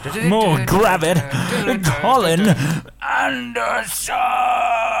Anstis, Mo Gravitt, Colin Anderson.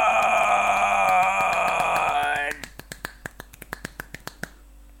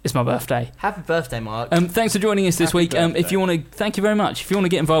 It's my birthday. Happy birthday, Mark. Thanks for joining us this Happy week. birthday. If you want to, thank you very much. If you want to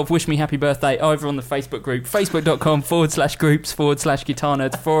get involved, wish me happy birthday over on the Facebook group, facebook.com/groups/guitar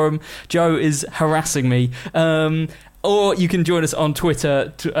nerds forum. Joe is harassing me. Or you can join us on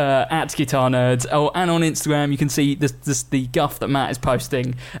Twitter at Guitar Nerds, and on Instagram you can see the guff that Matt is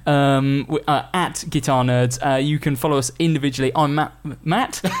posting at Guitar Nerds. You can follow us individually. I'm Matt?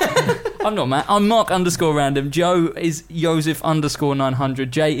 I'm not Matt. I'm Mark_Random. Joe is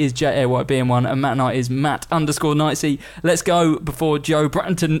Joseph_900. Jay is JAYBN1, and Matt Knight is Matt_Knightsey. Let's go before Joe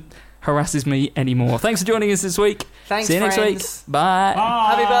Bratton harasses me anymore. Thanks for joining us this week. Thanks, See you next week. Bye.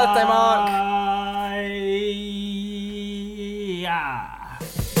 Happy birthday, Mark. Yeah.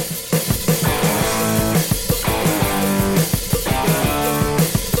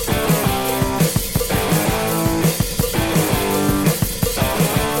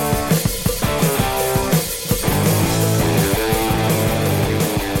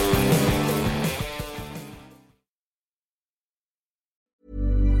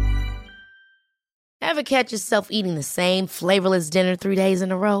 Ever catch yourself eating the same flavorless dinner 3 days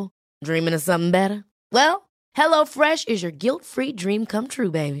in a row? Dreaming of something better? Well, HelloFresh is your guilt-free dream come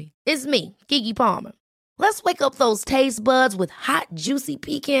true, baby. It's me, Keke Palmer. Let's wake up those taste buds with hot, juicy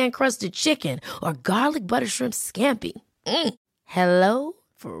pecan-crusted chicken or garlic butter shrimp scampi. Hello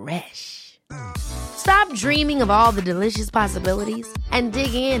Fresh. Stop dreaming of all the delicious possibilities and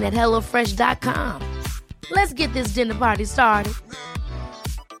dig in at HelloFresh.com. Let's get this dinner party started.